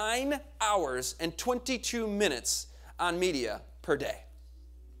 9 hours and 22 minutes on media per day.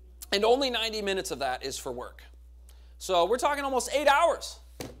 And only 90 minutes of that is for work. So we're talking almost 8 hours.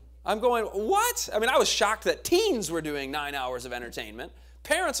 I'm going, what? I mean, I was shocked that teens were doing 9 hours of entertainment.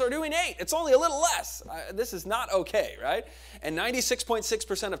 Parents are doing 8. It's only a little less. This is not okay, right? And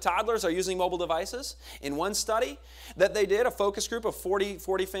 96.6% of toddlers are using mobile devices. In one study that they did, a focus group of 40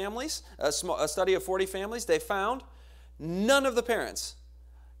 families, a study of 40 families, they found none of the parents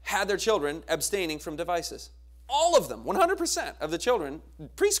had their children abstaining from devices. All of them, 100% of the children,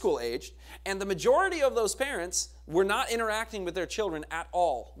 preschool aged, and the majority of those parents were not interacting with their children at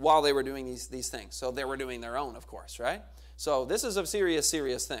all while they were doing these things. So they were doing their own, of course, right? So this is a serious,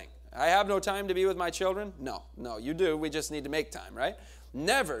 serious thing. I have no time to be with my children? No, you do. We just need to make time, right?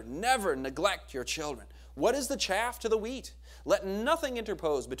 Never, never neglect your children. What is the chaff to the wheat? Let nothing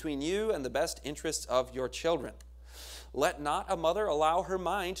interpose between you and the best interests of your children. Let not a mother allow her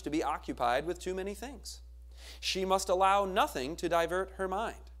mind to be occupied with too many things. She must allow nothing to divert her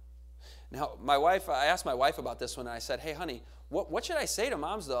mind. Now, I asked my wife about this one, and I said, hey, honey, what should I say to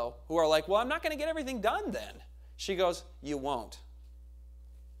moms, though, who are like, well, I'm not going to get everything done then? She goes, you won't.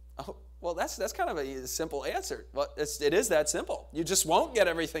 Oh, well, that's kind of a simple answer. Well, it is that simple. You just won't get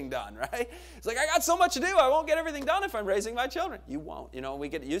everything done, right? It's like, I got so much to do, I won't get everything done if I'm raising my children. You won't. We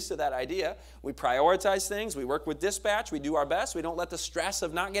get used to that idea. We prioritize things. We work with dispatch. We do our best. We don't let the stress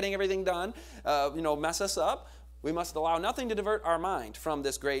of not getting everything done, mess us up. We must allow nothing to divert our mind from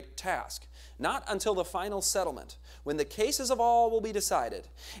this great task. Not until the final settlement, when the cases of all will be decided,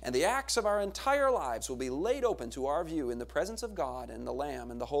 and the acts of our entire lives will be laid open to our view in the presence of God and the Lamb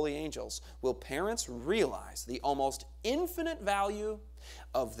and the holy angels, will parents realize the almost infinite value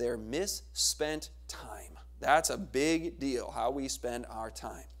of their misspent time. That's a big deal, how we spend our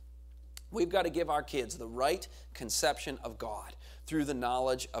time. We've got to give our kids the right conception of God through the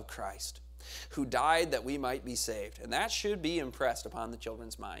knowledge of Christ, who died that we might be saved. And that should be impressed upon the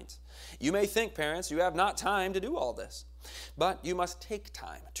children's minds. You may think, parents, you have not time to do all this, but you must take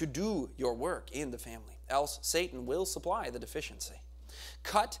time to do your work in the family, else Satan will supply the deficiency.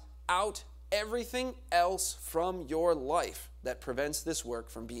 Cut out everything else from your life that prevents this work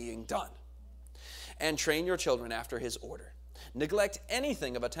from being done. and train your children after his order. Neglect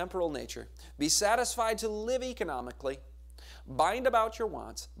anything of a temporal nature. Be satisfied to live economically. Bind about your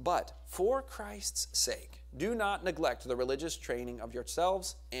wants, but for Christ's sake, do not neglect the religious training of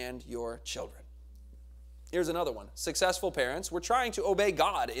yourselves and your children. Here's another one. Successful parents were trying to obey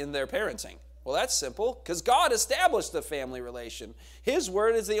God in their parenting. Well, that's simple, because God established the family relation. His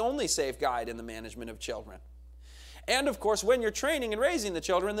word is the only safe guide in the management of children. And, of course, when you're training and raising the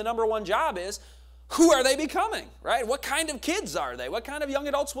children, the number one job is, who are they becoming, right? What kind of kids are they? What kind of young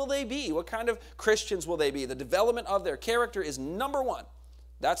adults will they be? What kind of Christians will they be? The development of their character is number one.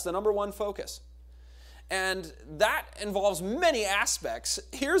 That's the number one focus. And that involves many aspects.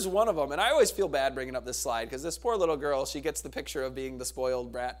 Here's one of them, and I always feel bad bringing up this slide because this poor little girl, she gets the picture of being the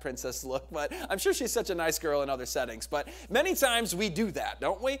spoiled brat princess look, but I'm sure she's such a nice girl in other settings. But many times we do that,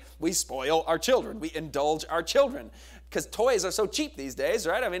 don't we? We spoil our children. We indulge our children because toys are so cheap these days,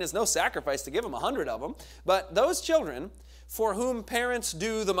 right? I mean, it's no sacrifice to give them 100 of them. But those children for whom parents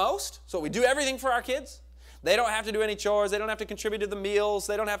do the most, so we do everything for our kids. They don't have to do any chores. They don't have to contribute to the meals.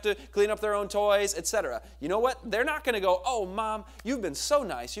 They don't have to clean up their own toys, etc. You know what? They're not going to go, oh, Mom, you've been so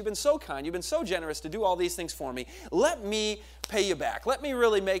nice. You've been so kind. You've been so generous to do all these things for me. Let me pay you back. Let me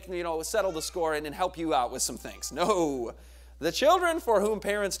really make, settle the score and help you out with some things. No. The children for whom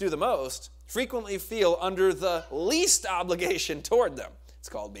parents do the most frequently feel under the least obligation toward them. It's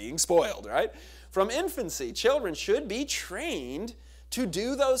called being spoiled, right? From infancy, children should be trained to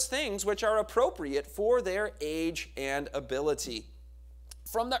do those things which are appropriate for their age and ability.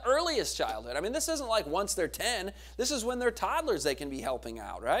 From the earliest childhood. I mean, this isn't like once they're 10. This is when they're toddlers they can be helping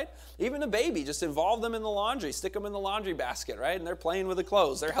out, right? Even a baby, just involve them in the laundry. Stick them in the laundry basket, right? And they're playing with the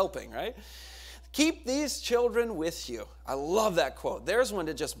clothes. They're helping, right? Keep these children with you. I love that quote. There's one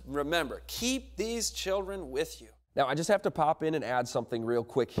to just remember. Keep these children with you. Now, I just have to pop in and add something real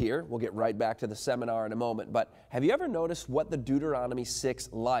quick here. We'll get right back to the seminar in a moment. But have you ever noticed what the Deuteronomy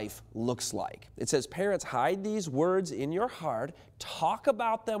 6 life looks like? It says, parents, hide these words in your heart. Talk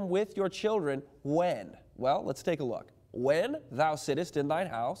about them with your children when? Well, let's take a look. When thou sittest in thine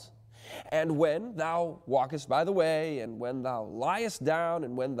house, and when thou walkest by the way, and when thou liest down,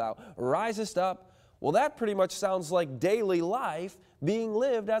 and when thou risest up. Well, that pretty much sounds like daily life being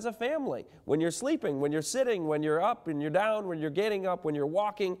lived as a family. When you're sleeping, when you're sitting, when you're up and you're down, when you're getting up, when you're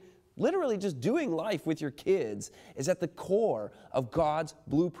walking, literally just doing life with your kids is at the core of God's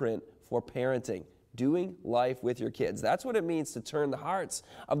blueprint for parenting. Doing life with your kids. That's what it means to turn the hearts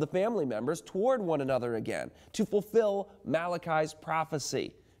of the family members toward one another again, to fulfill Malachi's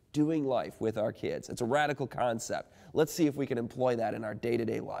prophecy. Doing life with our kids. It's a radical concept. Let's see if we can employ that in our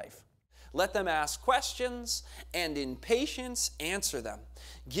day-to-day life. Let them ask questions and in patience answer them.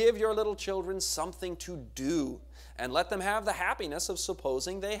 Give your little children something to do and let them have the happiness of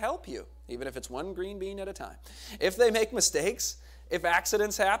supposing they help you, even if it's one green bean at a time. If they make mistakes, if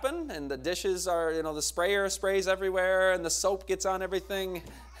accidents happen and the dishes are, the sprayer sprays everywhere and the soap gets on everything,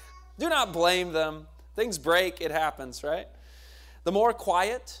 do not blame them. Things break, it happens, right? The more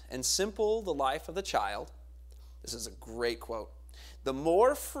quiet and simple the life of the child, this is a great quote, the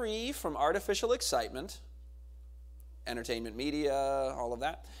more free from artificial excitement, entertainment media, all of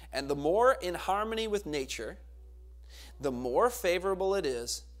that, and the more in harmony with nature, the more favorable it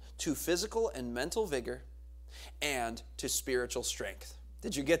is to physical and mental vigor and to spiritual strength.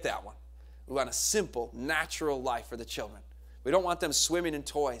 Did you get that one? We want a simple, natural life for the children. We don't want them swimming in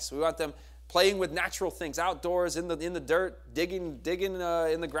toys. We want them playing with natural things, outdoors, in the dirt, digging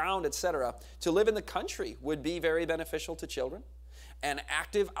in the ground, etc. To live in the country would be very beneficial to children. An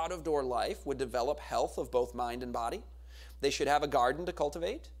active out-of-door life would develop health of both mind and body. They should have a garden to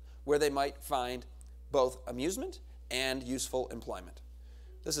cultivate where they might find both amusement and useful employment.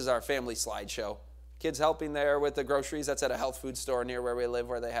 This is our family slideshow. Kids helping there with the groceries. That's at a health food store near where we live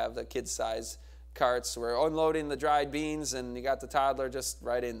where they have the kids-size carts. We're unloading the dried beans and you got the toddler just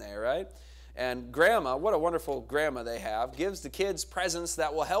right in there, right? And grandma, what a wonderful grandma they have, gives the kids presents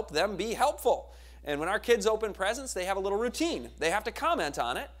that will help them be helpful. And when our kids open presents, they have a little routine. They have to comment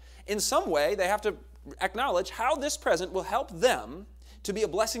on it. In some way, they have to acknowledge how this present will help them to be a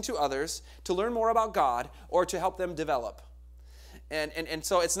blessing to others, to learn more about God, or to help them develop. And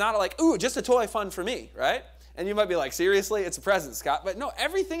so it's not like, ooh, just a toy fun for me, right? And you might be like, seriously? It's a present, Scott. But no,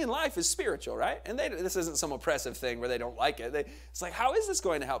 everything in life is spiritual, right? And this isn't some oppressive thing where they don't like it. It's like, how is this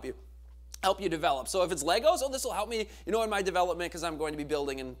going to help you? Help you develop. So if it's Legos, this will help me, in my development because I'm going to be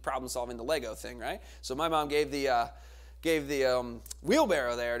building and problem solving the Lego thing, right? So my mom gave the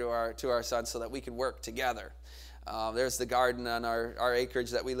wheelbarrow there to our son so that we could work together. There's the garden on our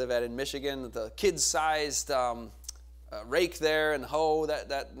acreage that we live at in Michigan, the kids-sized rake there and hoe that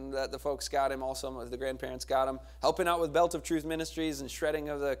the folks got him, also the grandparents got him, helping out with Belt of Truth Ministries and shredding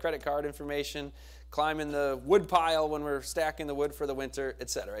of the credit card information, climbing the wood pile when we're stacking the wood for the winter,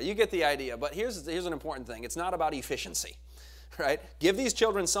 etc. You get the idea. But here's an important thing. It's not about efficiency, right? Give these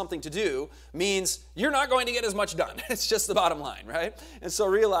children something to do means you're not going to get as much done. It's just the bottom line, right? And so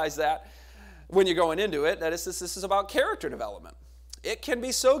realize that when you're going into it, that this is about character development. It can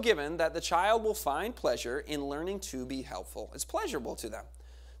be so given that the child will find pleasure in learning to be helpful. It's pleasurable to them.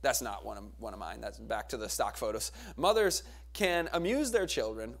 That's not one of mine. That's back to the stock photos. Mothers can amuse their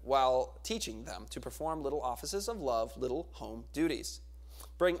children while teaching them to perform little offices of love, little home duties.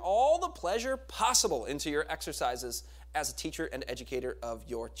 Bring all the pleasure possible into your exercises as a teacher and educator of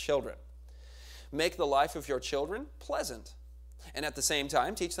your children. Make the life of your children pleasant, and at the same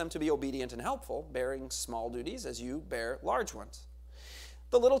time teach them to be obedient and helpful, bearing small duties as you bear large ones.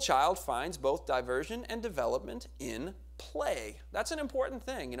 The little child finds both diversion and development in play. That's an important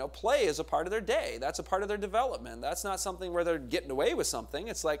thing. Play is a part of their day. That's a part of their development. That's not something where they're getting away with something.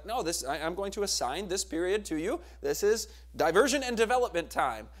 It's like, no, I'm going to assign this period to you. This is diversion and development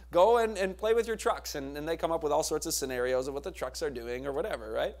time. Go and play with your trucks. And they come up with all sorts of scenarios of what the trucks are doing or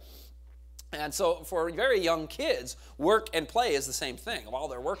whatever, right? And so for very young kids, work and play is the same thing. While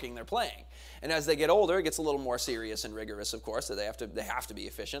they're working, they're playing. And as they get older, it gets a little more serious and rigorous, of course, so they have to be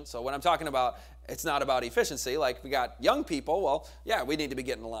efficient. So when I'm talking about, it's not about efficiency, like we got young people, well, yeah, we need to be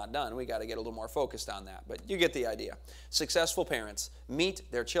getting a lot done. We got to get a little more focused on that, but you get the idea. Successful parents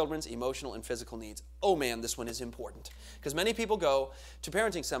meet their children's emotional and physical needs. Oh man, this one is important. Because many people go to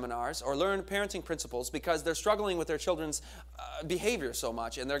parenting seminars or learn parenting principles because they're struggling with their children's behavior so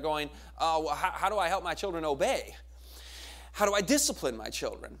much, and they're going, how do I help my children obey? How do I discipline my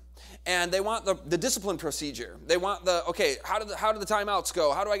children? And they want the discipline procedure. They want okay, how do the timeouts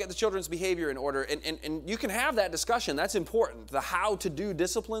go? How do I get the children's behavior in order? And you can have that discussion. That's important. The how to do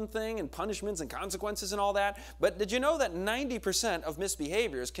discipline thing and punishments and consequences and all that. But did you know that 90% of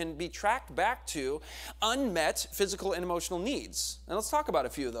misbehaviors can be tracked back to unmet physical and emotional needs? And let's talk about a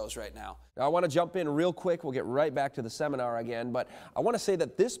few of those right now. Now, I want to jump in real quick. We'll get right back to the seminar again, but I want to say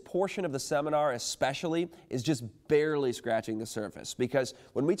that this portion of the seminar especially is just barely scratching the surface, because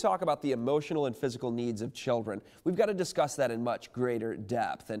when we talk about the emotional and physical needs of children, we've got to discuss that in much greater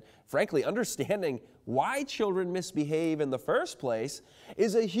depth. And frankly, understanding why children misbehave in the first place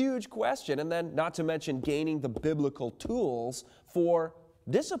is a huge question, and then not to mention gaining the biblical tools for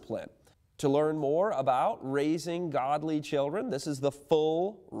discipline. To learn more about raising godly children, this is the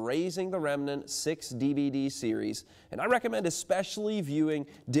full Raising the Remnant 6 DVD series. And I recommend especially viewing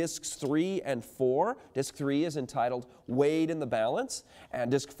discs 3 and 4. Disc 3 is entitled Weighed in the Balance,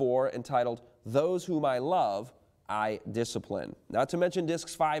 and disc 4 entitled Those Whom I Love, I Discipline. Not to mention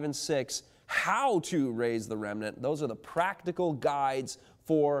discs 5 and 6, How to Raise the Remnant. Those are the practical guides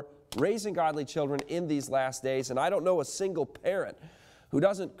for raising godly children in these last days. And I don't know a single parent who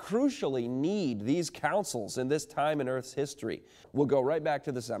doesn't crucially need these counsels in this time in Earth's history. We'll go right back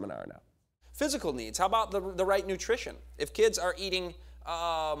to the seminar now. Physical needs. How about the right nutrition? If kids are eating,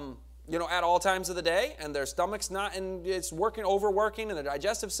 at all times of the day, and their stomach's overworking, and their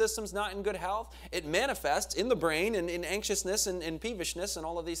digestive system's not in good health, it manifests in the brain and in anxiousness and peevishness and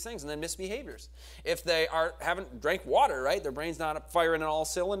all of these things, and then misbehaviors. If they haven't drank water, right, their brain's not firing on all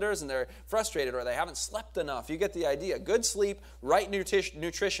cylinders, and they're frustrated, or they haven't slept enough. You get the idea. Good sleep, right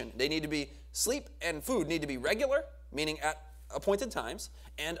nutrition. Sleep and food need to be regular, meaning at appointed times,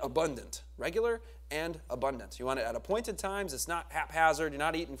 and abundant. Regular and abundant. You want it at appointed times. It's not haphazard. You're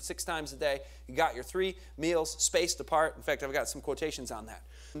not eating 6 times a day. You got your 3 meals spaced apart. In fact, I've got some quotations on that.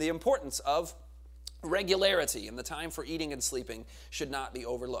 The importance of regularity in the time for eating and sleeping should not be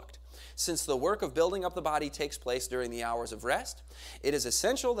overlooked. Since the work of building up the body takes place during the hours of rest, it is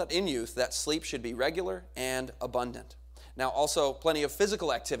essential that in youth that sleep should be regular and abundant. Now, also plenty of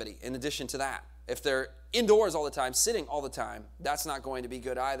physical activity in addition to that. If they're indoors all the time, sitting all the time, that's not going to be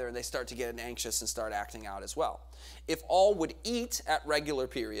good either, and they start to get anxious and start acting out as well. If all would eat at regular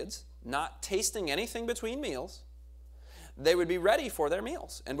periods, not tasting anything between meals, they would be ready for their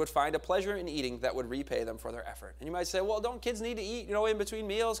meals and would find a pleasure in eating that would repay them for their effort. And you might say, well, don't kids need to eat, in between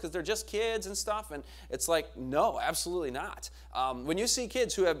meals because they're just kids and stuff? And it's like, no, absolutely not. When you see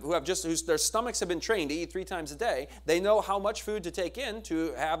kids whose their stomachs have been trained to eat 3 times a day, they know how much food to take in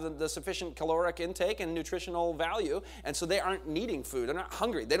to have the sufficient caloric intake and nutritional value, and so they aren't needing food. They're not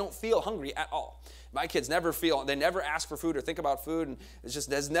hungry. They don't feel hungry at all. My kids they never ask for food or think about food, and it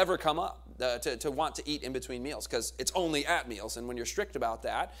just has never come up to want to eat in between meals, because it's only at meals, and when you're strict about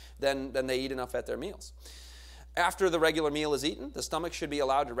that, then they eat enough at their meals. After the regular meal is eaten, the stomach should be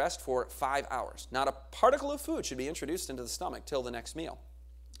allowed to rest for 5 hours. Not a particle of food should be introduced into the stomach till the next meal.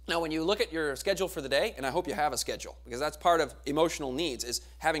 Now, when you look at your schedule for the day, and I hope you have a schedule, because that's part of emotional needs, is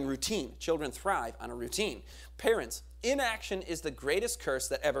having routine. Children thrive on a routine. Parents, inaction is the greatest curse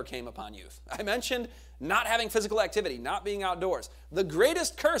that ever came upon youth. I mentioned not having physical activity, not being outdoors. The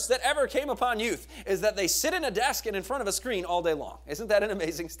greatest curse that ever came upon youth is that they sit in a desk and in front of a screen all day long. Isn't that an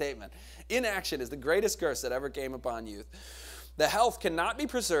amazing statement? Inaction is the greatest curse that ever came upon youth. The health cannot be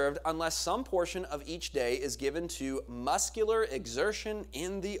preserved unless some portion of each day is given to muscular exertion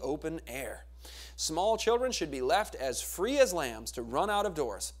in the open air. Small children should be left as free as lambs to run out of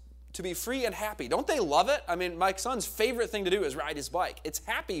doors, to be free and happy. Don't they love it? I mean, my son's favorite thing to do is ride his bike. It's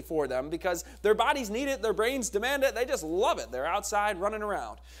happy for them because their bodies need it, their brains demand it, they just love it. They're outside running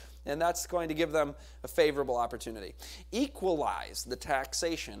around. And that's going to give them a favorable opportunity. Equalize the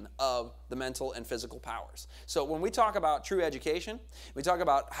taxation of the mental and physical powers. So when we talk about true education, we talk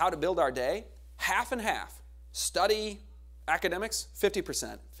about how to build our day, half and half. Study, academics,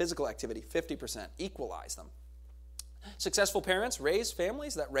 50%. Physical activity, 50%. Equalize them. Successful parents raise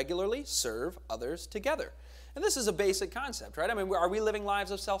families that regularly serve others together. And this is a basic concept, right? I mean, are we living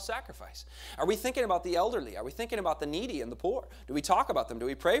lives of self-sacrifice? Are we thinking about the elderly? Are we thinking about the needy and the poor? Do we talk about them? Do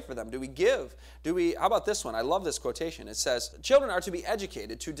we pray for them? Do we give? How about this one? I love this quotation. It says, children are to be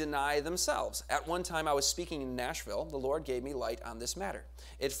educated to deny themselves. At one time I was speaking in Nashville. The Lord gave me light on this matter.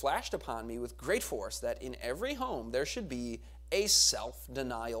 It flashed upon me with great force that in every home there should be a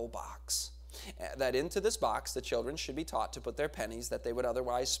self-denial box. That into this box the children should be taught to put their pennies that they would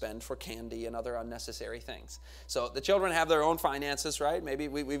otherwise spend for candy and other unnecessary things. So the children have their own finances, right? Maybe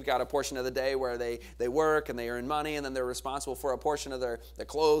we've got a portion of the day where they work and they earn money, and then they're responsible for a portion of their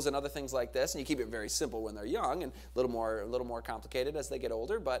clothes and other things like this. And you keep it very simple when they're young, and a little more complicated as they get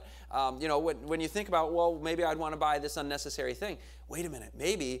older. But when you think about, well, maybe I'd want to buy this unnecessary thing. Wait a minute,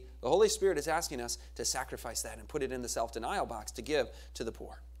 maybe the Holy Spirit is asking us to sacrifice that and put it in the self-denial box to give to the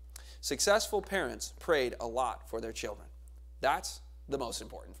poor. Successful parents prayed a lot for their children. That's the most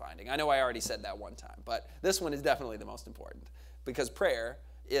important finding. I know I already said that one time, but this one is definitely the most important because prayer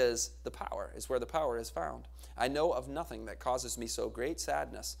is the power, is where the power is found. I know of nothing that causes me so great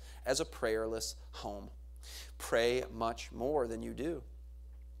sadness as a prayerless home. Pray much more than you do.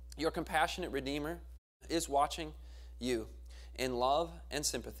 Your compassionate Redeemer is watching you in love and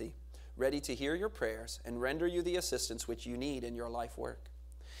sympathy, ready to hear your prayers and render you the assistance which you need in your life work.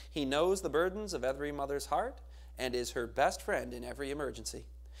 He knows the burdens of every mother's heart and is her best friend in every emergency.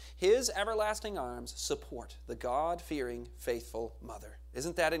 His everlasting arms support the God-fearing, faithful mother.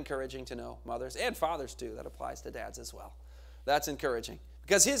 Isn't that encouraging to know, mothers? And fathers, too. That applies to dads as well. That's encouraging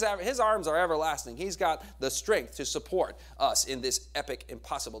because his arms are everlasting. He's got the strength to support us in this epic,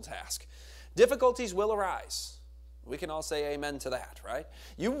 impossible task. Difficulties will arise. We can all say amen to that, right?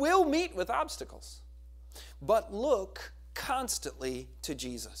 You will meet with obstacles, but look constantly to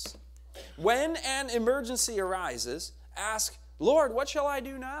Jesus. When an emergency arises, ask, Lord, what shall I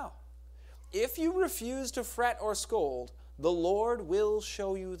do now? If you refuse to fret or scold, the Lord will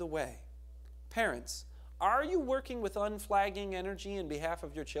show you the way. Parents, are you working with unflagging energy in behalf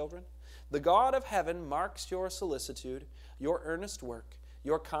of your children? The God of heaven marks your solicitude, your earnest work,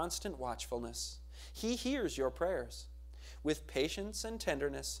 your constant watchfulness. He hears your prayers. With patience and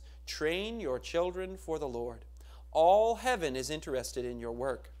tenderness, train your children for the Lord. All heaven is interested in your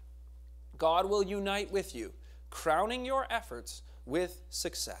work. God will unite with you, crowning your efforts with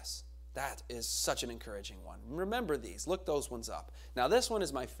success. That is such an encouraging one. Remember these. Look those ones up. Now this one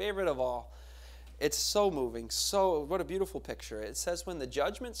is my favorite of all. It's so moving. What a beautiful picture. It says, when the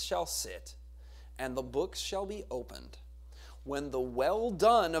judgments shall sit and the books shall be opened, when the well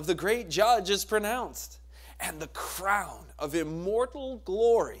done of the great judge is pronounced, and the crown of immortal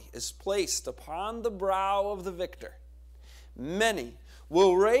glory is placed upon the brow of the victor, many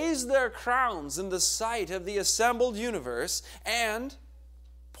will raise their crowns in the sight of the assembled universe and,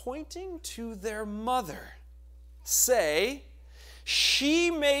 pointing to their mother, say,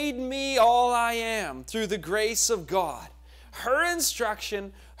 she made me all I am through the grace of God. Her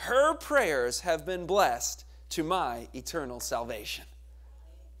instruction, her prayers have been blessed to my eternal salvation.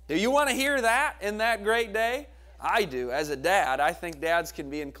 Do you want to hear that in that great day? I do. As a dad, I think dads can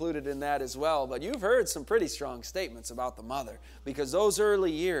be included in that as well. But you've heard some pretty strong statements about the mother because those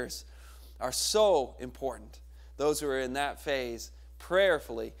early years are so important. Those who are in that phase,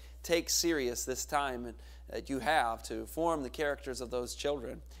 prayerfully take serious this time that you have to form the characters of those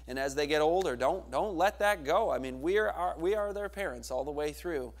children. And as they get older, don't let that go. I mean, we are their parents all the way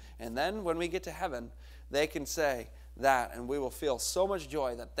through. And then when we get to heaven, they can say that, and we will feel so much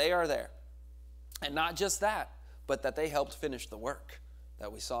joy that they are there. And not just that, but that they helped finish the work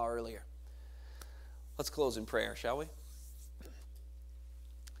that we saw earlier. Let's close in prayer, shall we?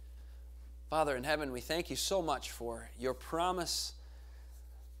 Father in heaven, we thank you so much for your promise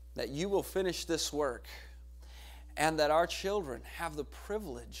that you will finish this work and that our children have the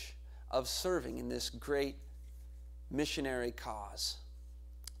privilege of serving in this great missionary cause.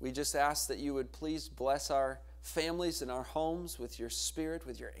 We just ask that you would please bless our families and our homes with your Spirit,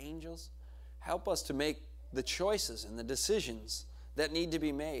 with your angels. Help us to make the choices and the decisions that need to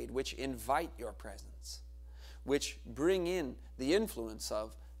be made, which invite your presence, which bring in the influence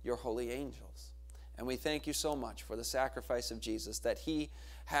of your holy angels. And we thank you so much for the sacrifice of Jesus, that he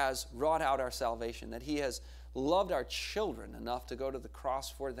has wrought out our salvation, that he has loved our children enough to go to the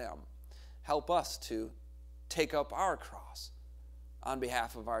cross for them. Help us to take up our cross on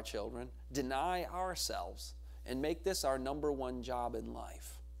behalf of our children, deny ourselves, and make this our number one job in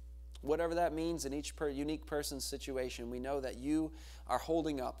life. Whatever that means in each unique person's situation, we know that you are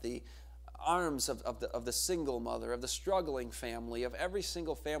holding up the arms of the single mother, of the struggling family, of every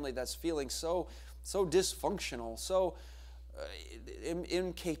single family that's feeling so dysfunctional, so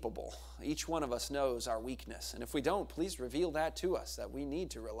incapable. Each one of us knows our weakness. And if we don't, please reveal that to us, that we need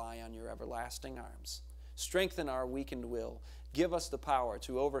to rely on your everlasting arms. Strengthen our weakened will. Give us the power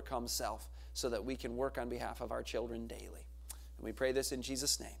to overcome self so that we can work on behalf of our children daily. And we pray this in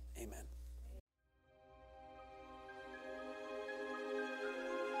Jesus' name. Amen.